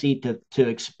fantasy to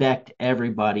expect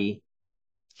everybody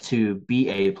to be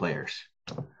A players.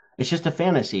 It's just a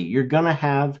fantasy. You're gonna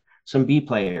have some B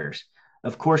players.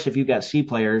 Of course, if you've got C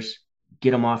players,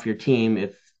 get them off your team.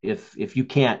 If you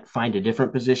can't find a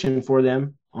different position for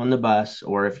them on the bus,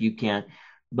 or if you can't,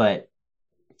 but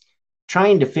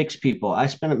trying to fix people. I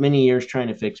spent many years trying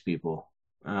to fix people.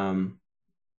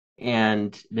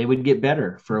 And they would get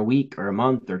better for a week or a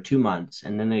month or 2 months,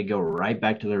 and then they go right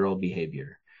back to their old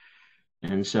behavior.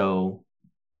 And so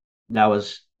that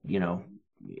was,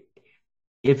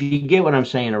 if you get what I'm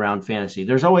saying around fantasy,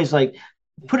 there's always like,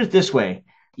 put it this way,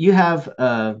 you have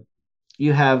a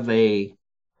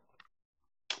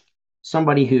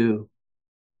somebody who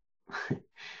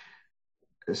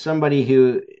somebody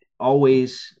who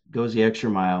always goes the extra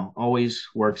mile, always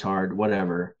works hard,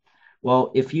 whatever.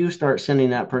 Well, if you start sending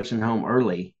that person home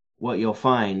early, what you'll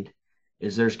find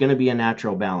is there's going to be a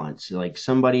natural balance. Like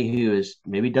somebody who is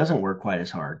maybe doesn't work quite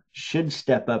as hard should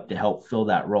step up to help fill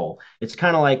that role. It's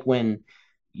kind of like when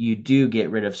you do get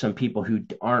rid of some people who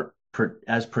aren't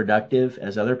as productive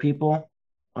as other people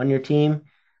on your team,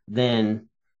 then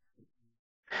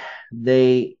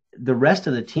the rest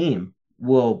of the team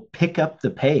will pick up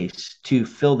the pace to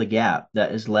fill the gap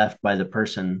that is left by the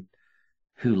person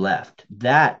who left.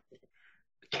 That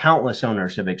countless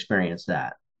owners have experienced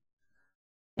that.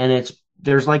 And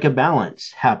there's like a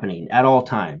balance happening at all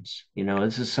times.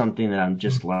 This is something that I'm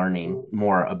just learning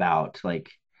more about. Like,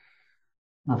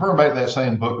 referring back to that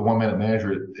same book, The 1 Minute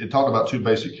Manager, it talked about two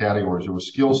basic categories. There was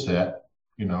skill set,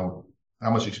 how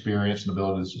much experience and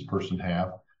ability does this person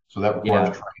have? So that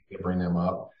requires training to bring them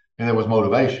up. And there was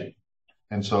motivation.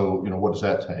 And so, what does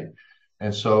that take?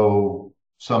 And so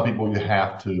some people you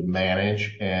have to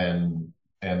manage and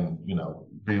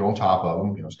be on top of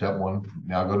them. Step one,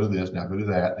 now go to this, now go to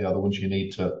that. The other ones you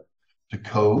need to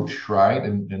coach, right?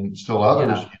 And still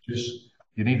others,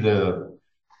 you need to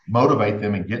motivate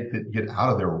them and get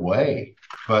out of their way.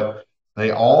 But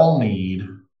they all need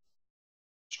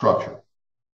structure.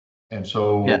 And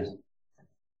so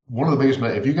one of the biggest,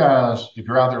 if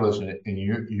you're out there listening and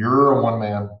you're a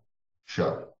one-man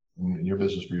show in your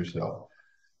business for yourself,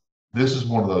 this is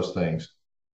one of those things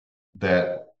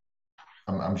that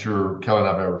I'm sure Kelly and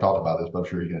I have ever talked about this, but I'm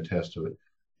sure you can attest to it.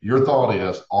 Your thought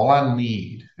is all I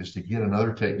need is to get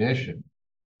another technician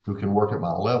who can work at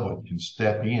my level and can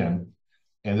step in,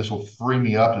 and this will free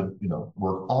me up to,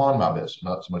 work on my business,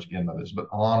 not so much in my business, but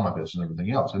on my business and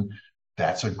everything else. And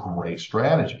that's a great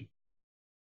strategy.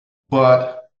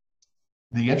 But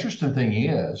the interesting thing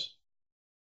is,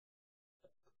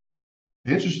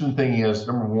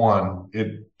 number one,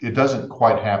 it doesn't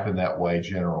quite happen that way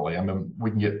generally. I mean, we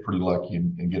can get pretty lucky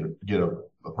and get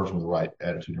a person with the right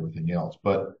attitude and everything else.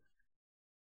 But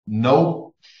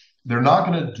no, they're not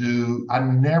going to do. I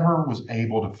never was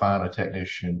able to find a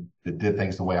technician that did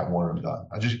things the way I wanted them done.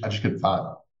 I just couldn't find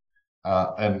them.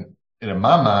 And in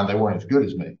my mind, they weren't as good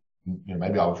as me.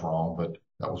 Maybe I was wrong, but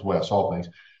that was the way I saw things.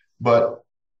 But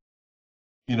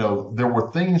there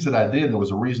were things that I did, and there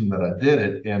was a reason that I did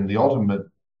it, and the ultimate,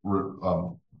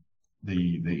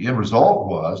 the end result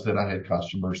was that I had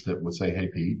customers that would say, "Hey,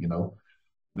 Pete,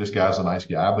 this guy's a nice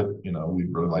guy, but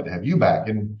we'd really like to have you back."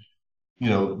 And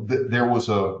there was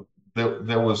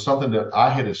something that I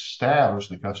had established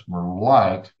the customer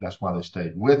liked. That's why they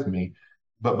stayed with me.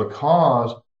 But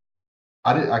because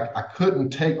I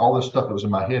couldn't take all this stuff that was in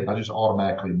my head, and I just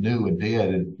automatically knew and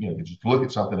did, and just look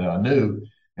at something that I knew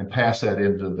and pass that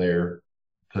into their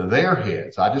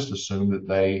heads. I just assumed that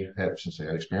they had, since they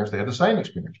had experience, they had the same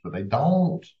experience, but they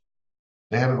don't.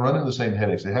 They haven't run into the same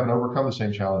headaches. They haven't overcome the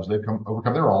same challenges. They've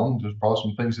overcome their own. There's probably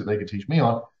some things that they could teach me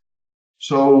on.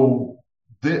 So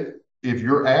if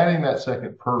you're adding that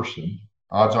second person,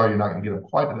 odds are you're not going to get them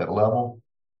quite to that level.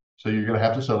 So you're going to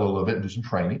have to settle a little bit and do some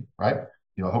training, right?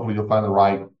 Hopefully you'll find the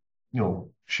right,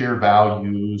 shared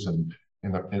values and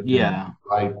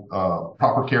right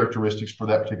proper characteristics for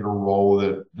that particular role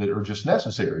that are just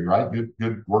necessary, right?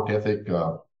 Good work ethic,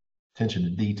 attention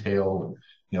to detail,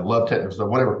 and love technical stuff,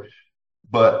 whatever.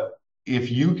 But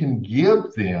if you can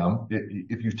give them,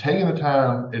 if you've taken the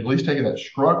time, at least taking that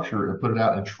structure and put it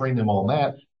out and train them on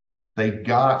that, they've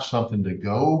got something to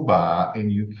go by,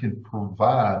 and you can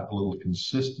provide a little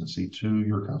consistency to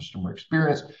your customer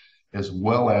experience as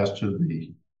well as to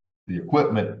the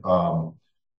equipment.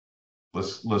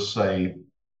 Let's say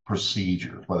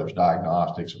procedures, whether it's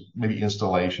diagnostics, or maybe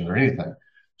installation or anything.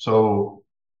 So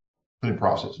putting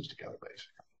processes together,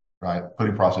 basically, right?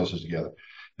 Putting processes together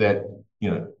that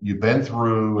you've been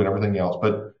through and everything else,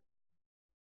 but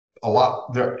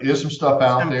there is some stuff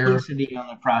out there. Simplicity on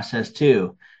the process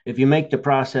too. If you make the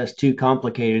process too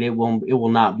complicated, it will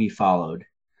not be followed.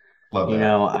 Love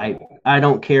that. I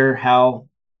don't care how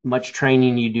much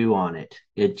training you do on it.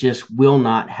 It just will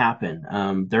not happen.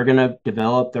 They're going to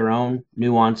develop their own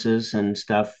nuances and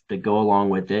stuff that go along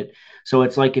with it. So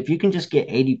it's like, if you can just get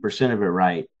 80% of it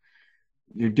right,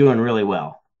 you're doing really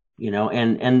well,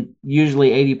 and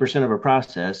usually 80% of a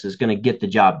process is going to get the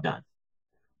job done,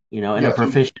 in a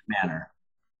proficient manner.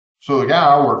 So the guy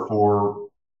I work for,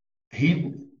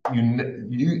 if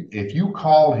you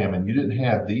called him and you didn't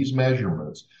have these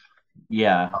measurements,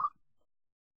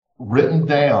 written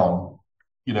down,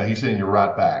 he's sending you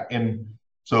right back. And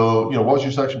so, what was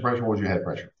your suction pressure? What was your head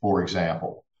pressure, for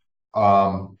example?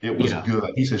 It was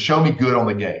good. He said, "Show me good on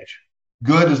the gauge."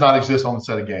 Good does not exist on the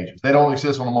set of gauges. They don't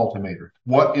exist on a multimeter.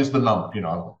 What is the number?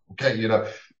 Okay,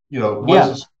 what is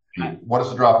the speed? What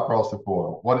is the drop across the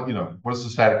coil? What is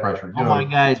the static pressure? All my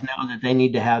guys know that they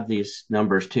need to have these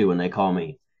numbers too when they call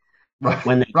me. Right.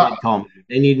 When they call me,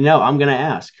 they need to know. I'm going to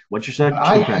ask, "What's your suction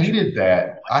pressure?" I hated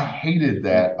that. I hated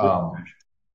that,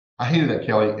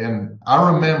 Kelly. And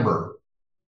I remember,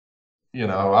 I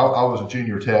was a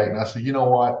junior tech, and I said, "You know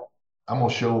what? I'm going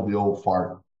to show the old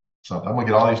fart something. I'm going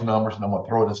to get all these numbers, and I'm going to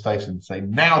throw it in the station and say,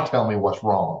 'Now tell me what's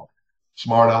wrong.'"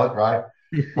 Smart aleck, right?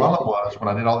 Well, it was when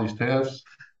I did all these tests,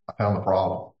 I found the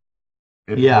problem.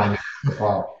 The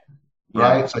problem,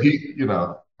 right? So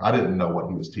I didn't know what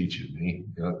he was teaching me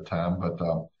at the time, but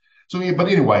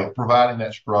anyway, providing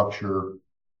that structure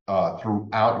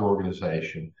throughout your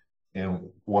organization, and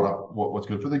what's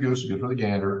good for the goose is good for the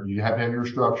gander. You have to have your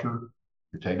structure.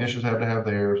 Your technicians have to have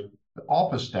theirs. The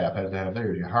office staff has to have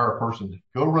theirs. You hire a person to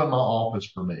go run my office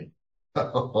for me.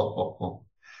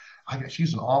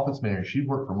 She's an office manager. She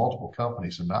worked for multiple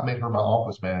companies, and I made her my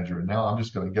office manager. And now I'm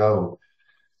just going to go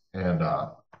and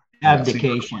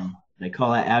abdication. They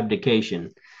call that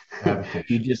abdication.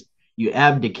 You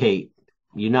abdicate.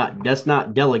 That's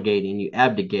not delegating. You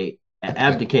abdicate.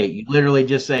 You literally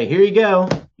just say, "Here you go.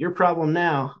 Your problem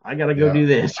now. I got to go do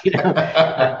this." It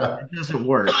doesn't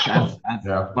work.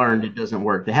 I've learned it doesn't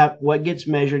work. What gets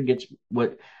measured gets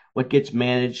what gets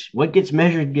managed. What gets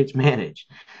measured gets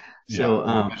managed. So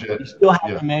you still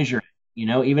have to measure it.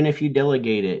 even if you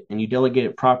delegate it and you delegate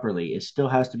it properly, it still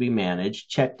has to be managed,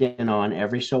 checked in on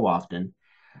every so often,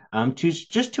 to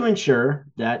just to ensure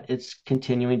that it's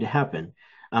continuing to happen.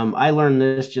 I learned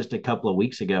this just a couple of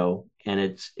weeks ago,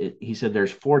 and he said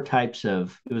there's four types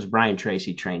of, it was Brian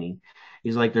Tracy training.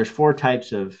 He's like, there's four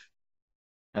types of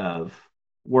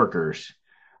workers,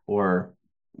 or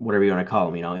whatever you want to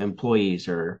call them, employees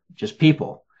or just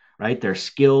people, right? They're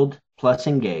skilled plus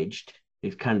engaged.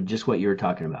 It's kind of just what you were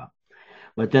talking about.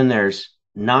 But then there's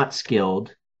not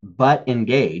skilled but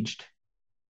engaged.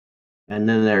 And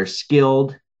then there's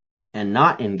skilled and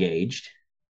not engaged.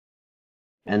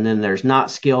 And then there's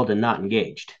not skilled and not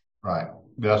engaged. Right.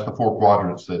 That's the four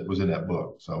quadrants that was in that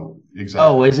book. So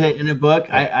Oh, exactly. is it in a book?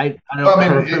 Yeah. I Well, don't I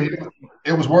mean, remember.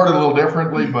 it was worded a little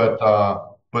differently, but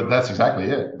that's exactly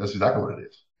it. That's exactly what it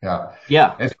is. Yeah.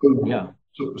 Yeah. And so, Yeah.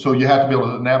 so you have to be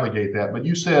able to navigate that. But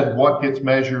you said what gets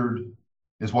measured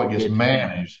is what gets Gets managed.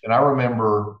 managed. And I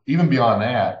remember even beyond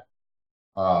that,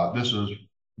 this is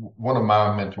one of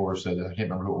my mentors said, I can't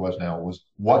remember who it was now, was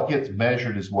what gets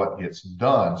measured is what gets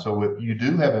done. So if you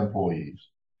do have employees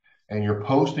and you're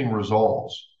posting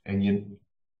results and you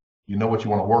know what you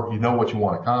want to work, you know what you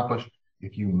want to accomplish.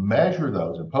 If you measure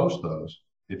those and post those,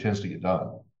 it tends to get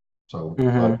done. So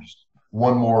Mm-hmm. just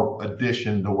one more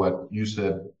addition to what you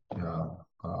said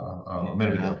a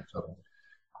minute Yeah. ago. So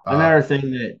uh, Another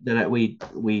thing that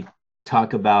we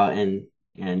talk about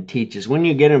and teach is when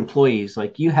you get employees,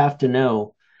 like you have to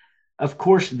know, of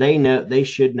course they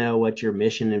should know what your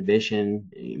mission,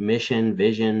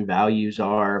 vision, values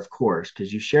are, of course,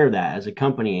 because you share that as a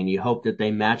company and you hope that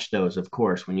they match those, of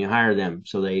course, when you hire them,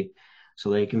 so they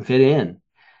can fit in.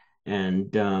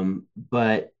 And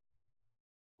but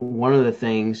one of the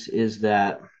things is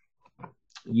that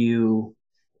you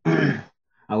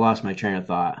I lost my train of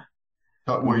thought.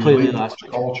 where you Completely lead lost towards my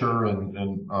train. culture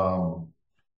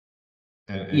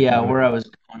Yeah, and where I was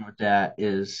going with that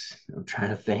is I'm trying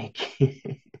to think.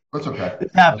 that's okay.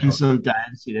 It That's happens right.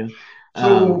 sometimes.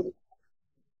 Um,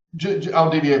 So I'll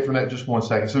deviate from that just 1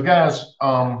 second. So guys,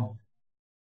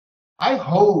 I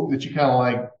hope that you kind of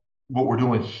like what we're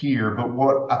doing here, but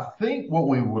what I think what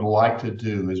we would like to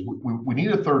do is we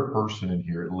need a third person in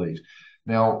here at least.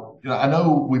 Now, I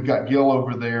know we've got Gil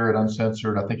over there at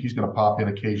Uncensored. I think he's going to pop in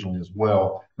occasionally as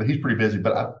well, but he's pretty busy.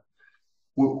 But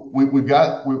we've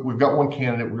got one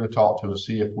candidate we're going to talk to and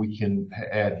see if we can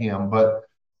add him. But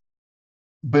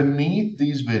beneath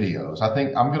these videos, I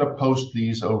think I'm going to post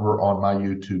these over on my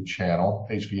YouTube channel,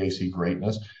 HVAC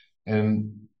Greatness.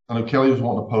 And I know Kelley was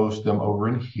wanting to post them over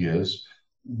in his.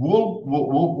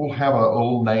 We'll have a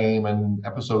little name and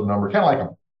episode number, kind of like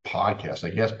a podcast, I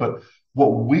guess. But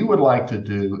what we would like to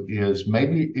do is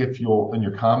maybe if you'll in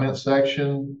your comment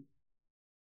section,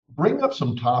 bring up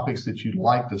some topics that you'd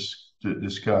like to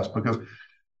discuss because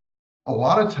a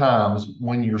lot of times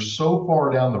when you're so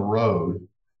far down the road,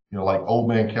 like old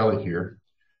man Kelley here,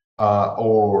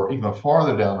 or even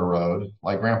farther down the road,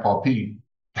 like Grandpa Pete,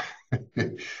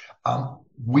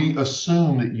 we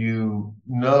assume that you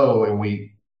know, and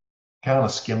we kind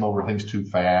of skim over things too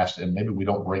fast, and maybe we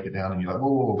don't break it down, and you're like,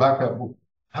 whoa, back up.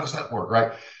 How does that work,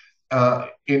 right?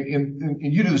 And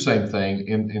you do the same thing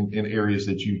in areas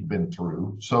that you've been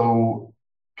through. So,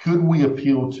 could we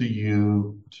appeal to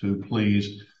you to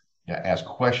please ask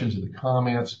questions in the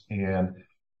comments, and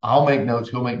I'll make notes,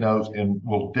 he'll make notes, and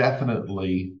we'll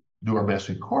definitely do our best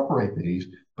to incorporate these.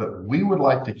 But we would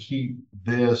like to keep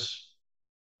this.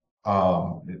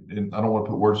 And I don't want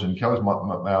to put words in Kelley's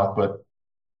mouth, but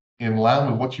in line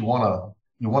with what you want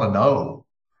to know,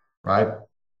 right?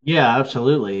 yeah,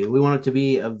 absolutely. We want it to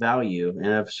be of value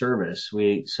and of service.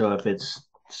 So if it's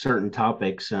certain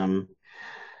topics, and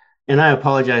I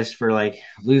apologize for like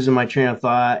losing my train of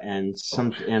thought and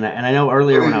I know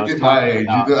earlier when I You was get my talking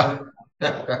age, you about, got.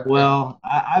 well,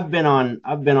 I've been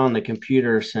on the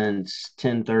computer since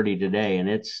 10:30 today, and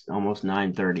it's almost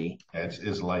 9:30.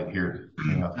 It's late here.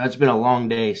 Yeah. That's been a long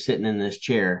day sitting in this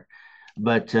chair.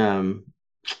 But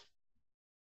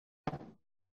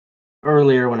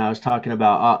earlier when I was talking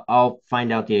about, I'll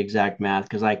find out the exact math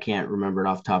because I can't remember it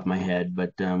off the top of my head.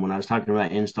 But when I was talking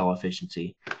about install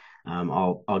efficiency,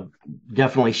 I'll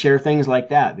definitely share things like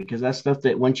that because that's stuff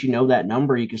that once you know that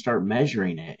number, you can start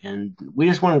measuring it. And we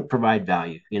just want to provide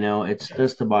value. It's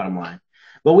that's the bottom line.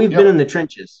 But we've been in Yep. the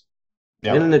trenches.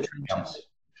 Been in Yep. the Yep. trenches.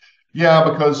 Yeah,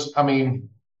 because I mean,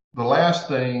 the last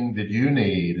thing that you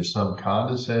need is some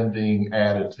condescending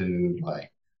attitude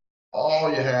like, all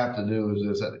you have to do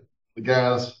is this.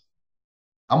 Guys,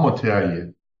 I'm gonna tell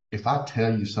you, if I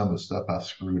tell you some of the stuff I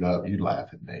screwed up, you'd laugh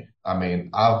at me. I mean,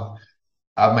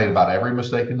 I've made about every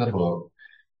mistake in the book.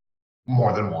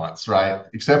 more than once, right?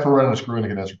 Except for running a screw in the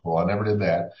condenser coil. I never did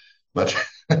that. But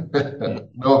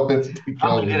no offense to I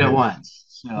only Kelley did and it Pete, once.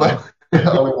 So but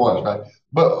only once, right?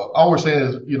 But all we're saying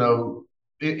is,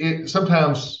 it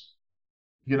sometimes,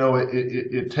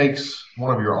 it takes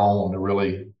one of your own to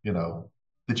really,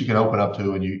 that you can open up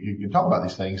to, and you can talk about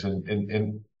these things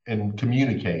and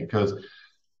communicate. Because,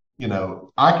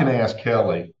 I can ask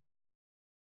Kelley.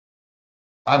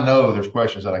 I know there's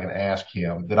questions that I can ask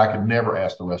him that I could never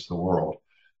ask the rest of the world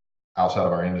outside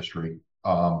of our industry,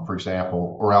 for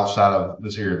example, or outside of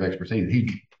this area of expertise.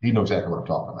 He knows exactly what I'm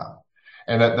talking about,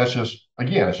 and that's just,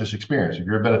 again, it's just experience. If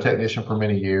you've been a technician for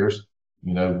many years,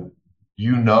 you know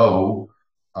you know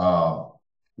uh,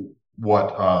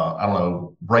 what I don't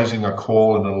know, brazing a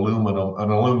coil in an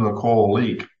aluminum coil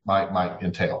leak might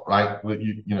entail, right?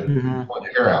 You mhm. pulling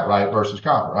your hair out, right, versus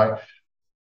copper, right?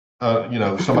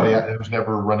 Somebody who's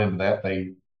never run into that,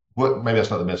 they would, maybe that's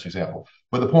not the best example.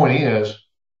 But the point is,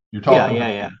 you're Yeah, talking to yeah,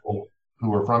 yeah. people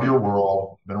who are from your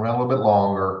world, been around a little bit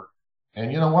longer,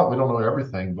 and you know what? We don't know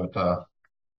everything, but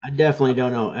I definitely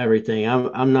don't know everything.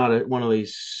 I'm not one of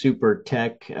these super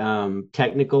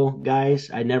technical guys.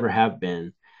 I never have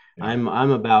been. yeah, I'm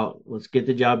about let's get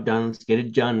the job done, let's get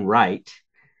it done right.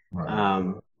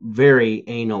 right. Very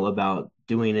anal about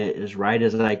doing it as right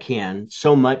as I can.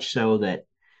 So much so that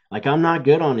like I'm not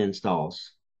good on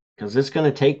installs because it's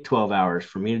going to take 12 hours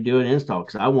for me to do an install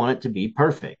because I want it to be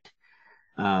perfect.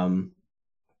 Um,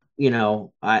 you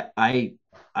know,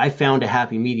 I found a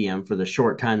happy medium for the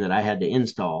short time that I had to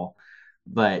install,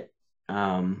 but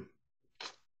um,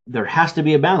 there has to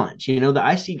be a balance. You know, that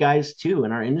I see guys too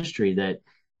in our industry that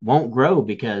won't grow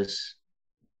because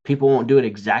people won't do it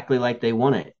exactly like they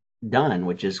want it done,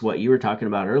 which is what you were talking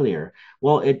about earlier.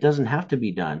 Well, it doesn't have to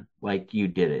be done like you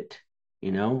did it.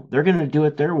 You know, they're going to do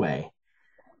it their way,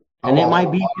 I and lost a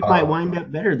it lot might of wind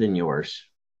up better than yours.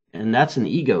 And that's an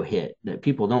ego hit that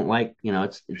people don't like. You know,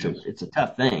 it is. it's a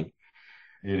tough thing,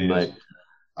 It is. but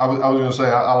I was going to say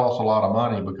I lost a lot of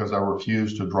money because I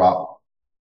refused to drop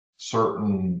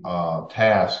certain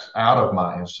tasks out of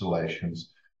my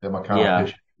installations that my yeah,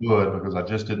 competition would, because I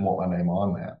just didn't want my name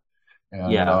on that.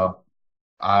 And yeah,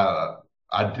 I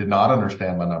I did not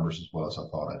understand my numbers as well as I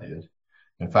thought I did.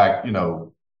 In fact,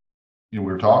 we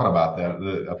were talking about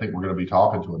that. I think we're going to be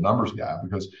talking to a numbers guy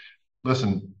because,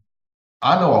 listen,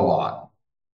 I know a lot.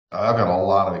 I've got a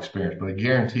lot of experience, but I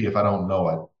guarantee if I don't know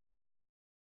it,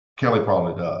 Kelley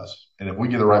probably does. And if we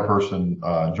get the right person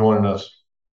joining us,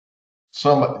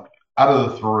 some out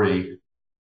of the three,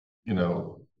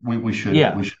 we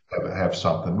yeah, should have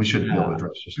something. We should be able to yeah,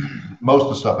 address just most of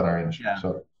the stuff in our industry. yeah.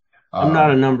 So, I'm not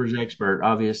a um, numbers expert,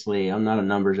 obviously. I'm not a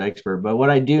numbers expert, but what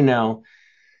I do know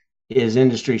is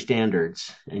industry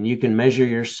standards. And you can measure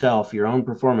yourself, your own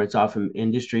performance off of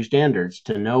industry standards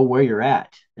to know where you're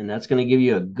at. And that's going to give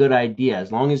you a good idea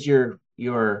as long as your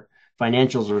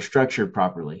financials are structured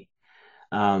properly.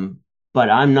 Um, but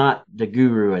I'm not the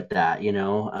guru at that, you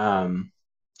know.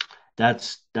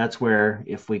 That's where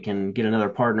if we can get another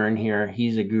partner in here,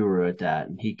 he's a guru at that,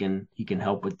 and he can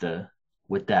help with that,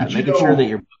 but making sure that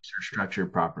your books are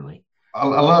structured properly. I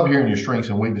love hearing your strengths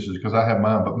and weaknesses because I have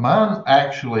mine. But mine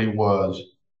actually was,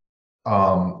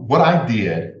 what I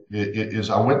did is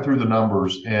I went through the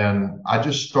numbers and I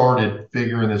just started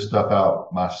figuring this stuff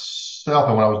out myself.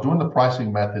 And when I was doing the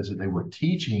pricing methods that they were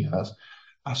teaching us,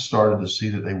 I started to see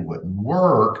that they wouldn't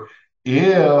work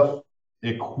if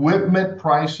equipment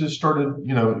prices started,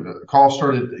 costs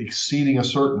started exceeding a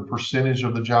certain percentage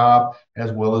of the job,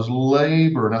 as well as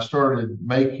labor. And I started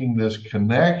making this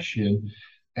connection,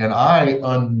 and I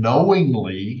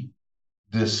unknowingly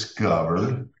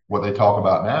discovered what they talk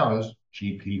about now is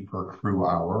GP per crew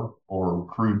hour or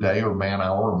crew day or man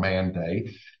hour or man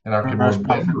day. And I can Gross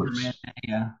profit remember, per man.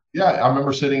 Yeah, yeah, I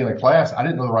remember sitting in a class, I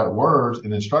didn't know the right words,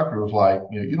 and the instructor was like,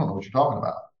 you don't know what you're talking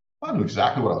about. I knew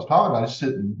exactly what I was talking about. I just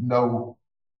didn't know.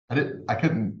 I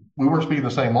couldn't, we weren't speaking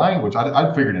the same language.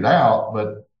 I'd figured it out,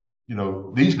 but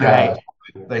these right. guys,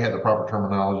 they had the proper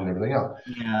terminology and everything else.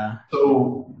 Yeah,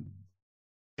 So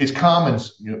it's common,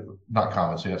 not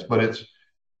common sense, but it's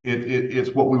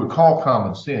what we would call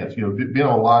common sense. Being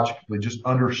able to logically just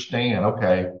understand.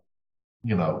 Okay,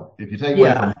 if you take money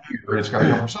yeah. from here, it's got to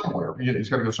come from somewhere. It's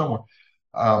got to go somewhere.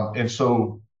 And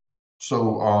so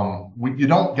you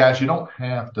don't, guys, you don't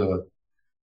have to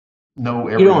know You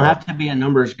every don't element. have to be a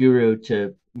numbers guru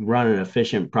to run an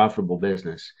efficient, profitable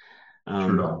business.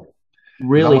 Sure Um, don't.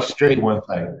 Because I'm really going to tell you straight. one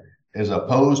thing: as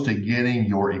opposed to getting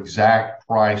your exact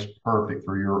price perfect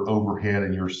for your overhead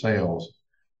and your sales,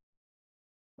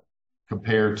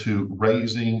 compared to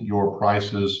raising your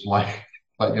prices like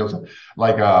Like,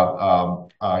 like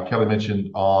Kelley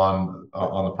mentioned on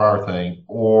the prior thing,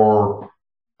 or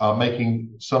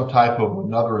making some type of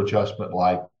another adjustment,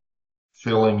 like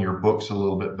filling your books a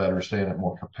little bit better, staying at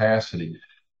more capacity.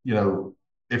 You know,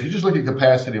 if you just look at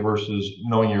capacity versus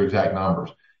knowing your exact numbers,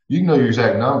 you can know your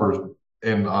exact numbers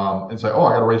and say, oh,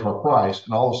 I got to raise my price,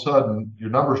 and all of a sudden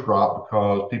your numbers drop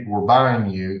because people were buying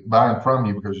from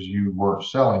you because you weren't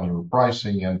selling, you were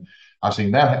pricing, and I've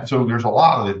seen that. So there's a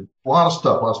lot of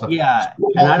stuff. Yeah, So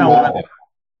we'll and walk through all that.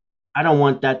 I don't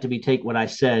want that to be take what I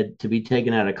said to be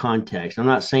taken out of context. I'm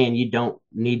not saying you don't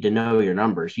need to know your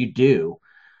numbers. You do.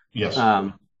 Yes,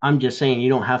 I'm just saying you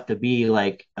don't have to be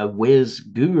like a whiz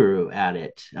guru at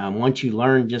it. Once you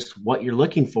learn just what you're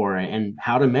looking for and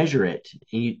how to measure it,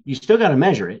 you still got to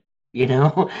measure it. You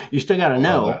still got to I love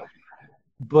know. that.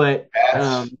 But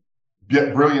That's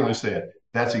brilliantly said.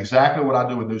 That's exactly what I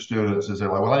do with new students. Is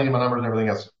they're like, well, I need my numbers and everything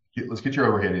else. Let's get your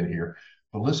overhead in here,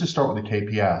 but let's just start with the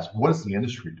KPIs. What is the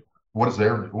industry doing? What is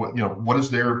their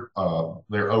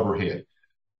overhead?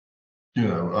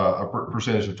 A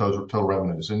percentage of total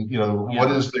revenues, and what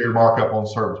yeah, is their markup on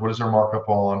service? What is their markup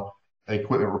on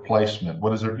equipment replacement?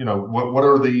 What is their, what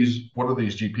are these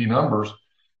GP numbers?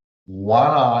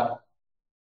 Why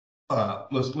not?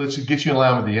 Let's get you in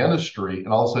line with the industry, and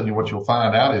all of a sudden, what you'll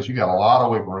find out is you got a lot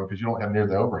of wiggle room because you don't have near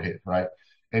the overhead, right?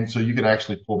 And so you can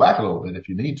actually pull back a little bit if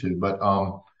you need to. But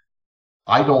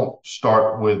I don't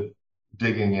start with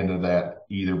digging into that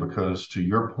either because, to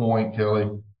your point, Kelley,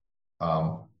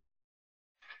 um,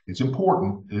 it's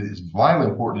important. It's vitally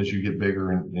important as you get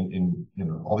bigger in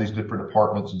all these different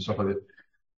departments and stuff like that.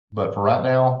 But for right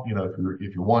now,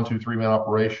 if you're 1, 2, 3 man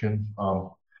operation,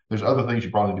 there's other things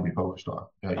you probably need to be focused on.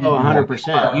 oh, You want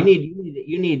 100%.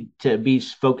 You need to be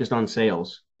focused on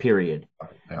sales. Period.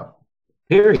 yeah.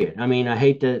 Period. I mean, I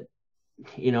hate to,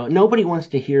 nobody wants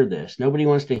to hear this. Nobody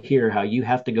wants to hear how you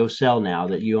have to go sell now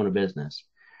that you own a business.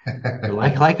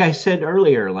 Like I said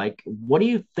earlier, like what do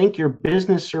you think your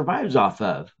business survives off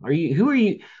of? What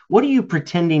are you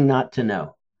pretending not to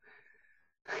know?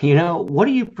 What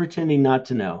are you pretending not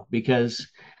to know? Because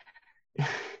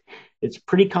it's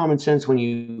pretty common sense when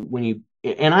you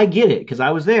and I get it because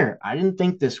I was there. I didn't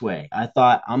think this way. I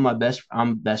thought I'm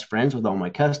best friends with all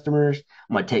my customers.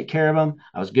 I'm gonna take care of them.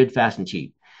 I was good, fast, and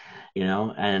cheap,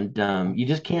 and you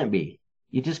just can't be.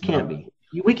 You just can't No. be.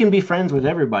 We can be friends with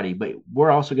everybody, but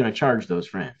we're also going to charge those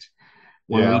friends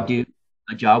when we Yeah. do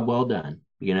a job well done,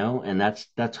 and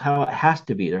that's how it has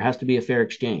to be. There has to be a fair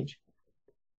exchange.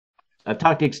 I've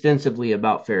talked extensively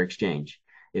about fair exchange.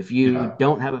 If you Yeah.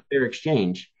 don't have a fair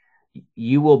exchange,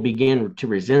 you will begin to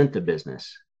resent the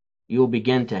business. You will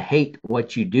begin to hate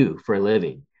what you do for a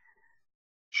living.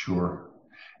 Sure.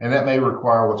 And that may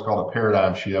require what's called a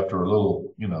paradigm shift or a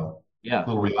Yeah.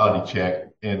 little reality check.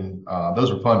 And those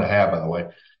are fun to have, by the way,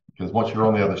 because once you're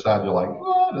on the other side, you're like,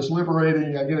 what? It's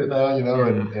liberating. I get it now, Yeah.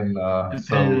 and Depending on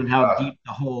so how deep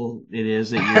the hole it is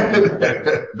that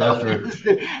you're that's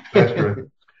true. That's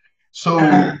true.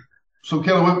 So,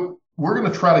 Kelly, we're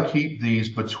going to try to keep these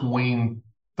between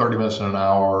 30 minutes and an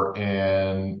hour.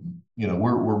 And,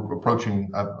 we're approaching,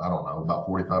 I don't know, about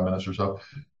 45 minutes or so.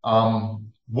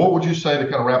 What would you say to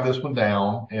kind of wrap this one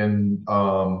down? And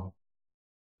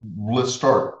let's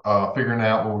start figuring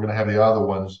out when we're going to have the other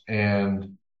ones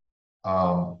and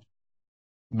um,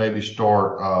 maybe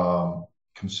start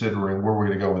considering where we're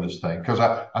going to go with this thing. Because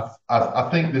I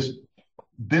think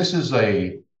this is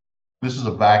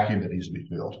a vacuum that needs to be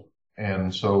filled.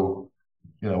 And so,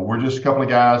 we're just a couple of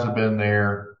guys that have been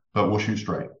there, but we'll shoot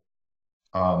straight.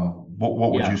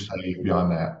 What would you Yeah. say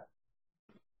beyond that?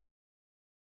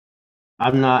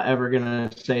 I'm not ever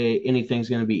gonna say anything's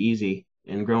gonna be easy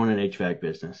in growing an HVAC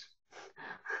business.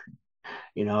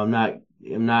 I'm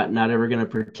not ever gonna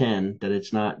pretend that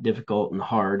it's not difficult and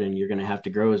hard and you're gonna have to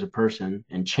grow as a person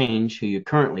and change who you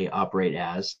currently operate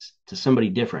as to somebody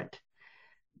different.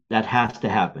 That has to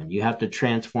happen. You have to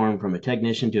transform from a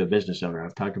technician to a business owner.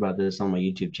 I've talked about this on my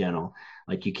YouTube channel.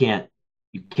 Like you can't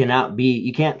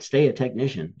stay a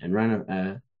technician and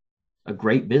run a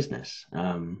great business.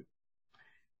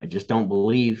 I just don't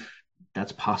believe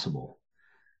that's possible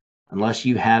unless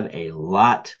you have a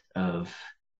lot of,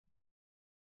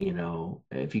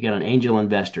 if you got an angel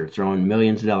investor throwing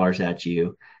millions of dollars at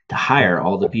you to hire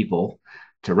all the people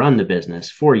to run the business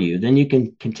for you, then you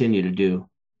can continue to do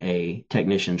a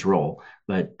technician's role,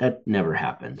 but that never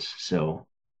happens. So,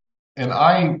 And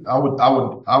I would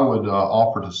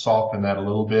offer to soften that a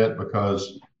little bit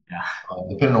because yeah,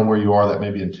 depending on where you are, that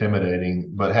may be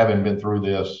intimidating. But having been through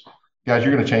this, guys,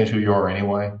 you're going to change who you are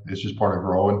anyway. It's just part of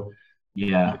growing.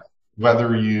 yeah,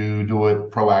 Whether you do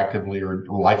it proactively or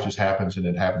life just happens and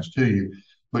it happens to you,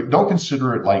 but don't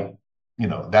consider it like,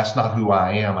 that's not who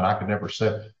I am and I could never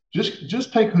say.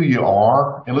 Just take who you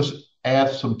are and let's add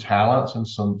some talents and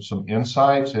some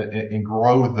insights and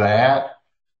grow that.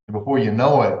 And before you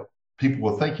know it, people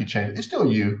will think you changed. It's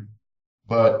still you,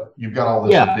 but you've got all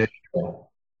this Yeah,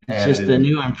 additional it's just the added.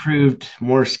 new, improved,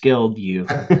 more skilled you.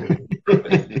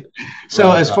 So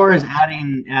Right, as right. far as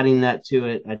adding that to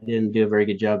it, I didn't do a very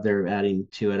good job there of adding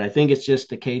to it. I think it's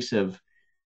just a case of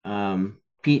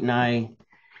Pete and I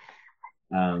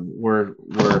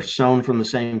we're sewn from the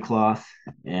same cloth,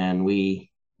 and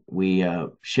we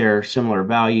share similar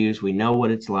values. We know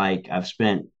what it's like. I've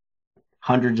spent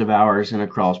hundreds of hours in a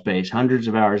crawl space, hundreds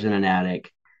of hours in an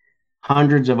attic,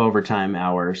 hundreds of overtime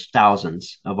hours,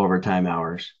 thousands of overtime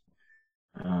hours.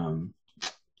 Um,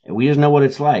 we just know what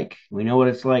it's like. We know what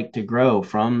it's like to grow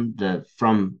from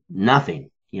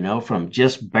nothing, from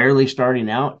just barely starting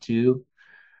out to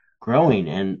growing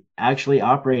and actually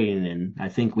operating. And I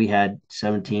think we had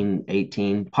 17,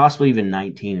 18, possibly even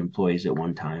 19 employees at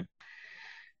one time.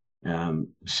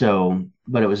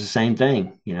 But it was the same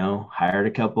thing,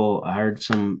 hired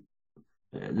some,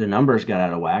 the numbers got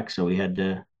out of whack. So we had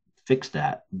to fix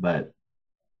that. But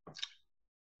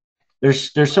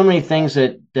there's so many things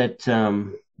that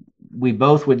we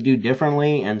both would do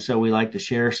differently, and so we like to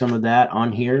share some of that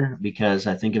on here because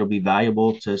I think it'll be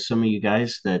valuable to some of you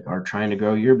guys that are trying to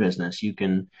grow your business. You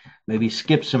can maybe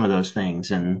skip some of those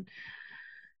things and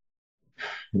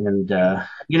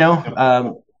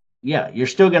yeah, you're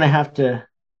still going to have to.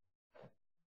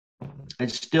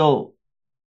 I'd still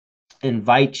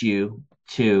invite you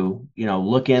to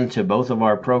look into both of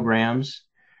our programs,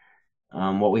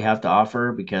 what we have to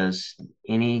offer, because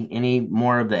any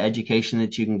more of the education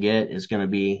that you can get is going to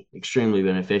be extremely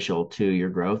beneficial to your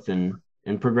growth and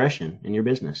progression in your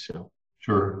business. So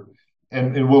Sure.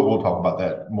 And we'll talk about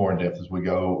that more in depth as we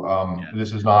go. yeah,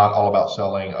 This is not all about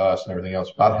selling us and everything else,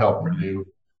 it's about helping you.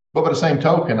 But by the same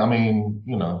token, I mean,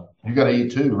 you got to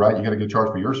eat too, right? You got to get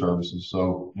charged for your services.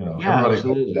 So, yeah, everybody goes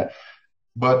through absolutely. that.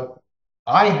 But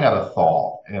I had a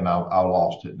thought and I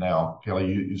lost it now.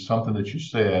 Kelley, something that you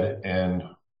said, and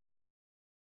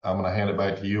I'm going to hand it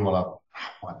back to you. What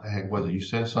the heck was it? You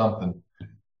said something.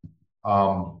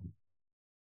 Um,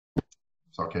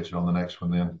 so I'll catch it on the next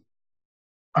one then.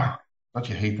 Don't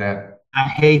you hate that? I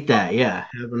hate that. Yeah,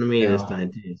 happened to me this Yeah.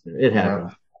 time too. So it Yeah.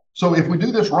 happens. So if we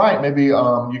do this right, maybe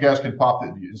you guys can pop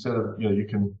it instead of you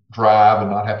can drive and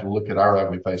not have to look at our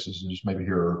ugly faces and just maybe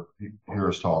hear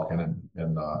us talking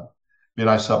and be a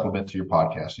nice supplement to your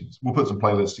podcasting. We'll put some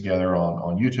playlists together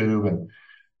on YouTube and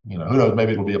who knows,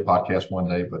 maybe it'll be a podcast one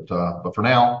day, but for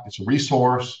now it's a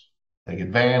resource. Take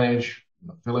advantage,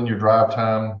 fill in your drive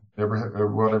time,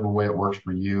 whatever way it works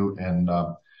for you, and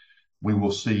we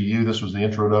will see you. This was the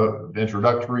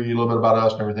introductory, a little bit about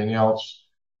us and everything else.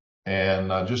 And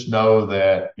just know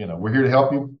that we're here to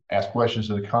help you. Ask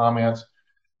questions in the comments,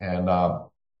 and I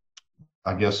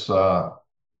guess we'll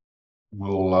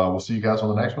see you guys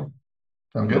on the next one.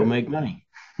 Sound Go good? make money.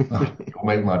 Go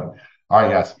make money. All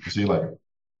right, guys. See you later.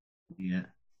 Yeah.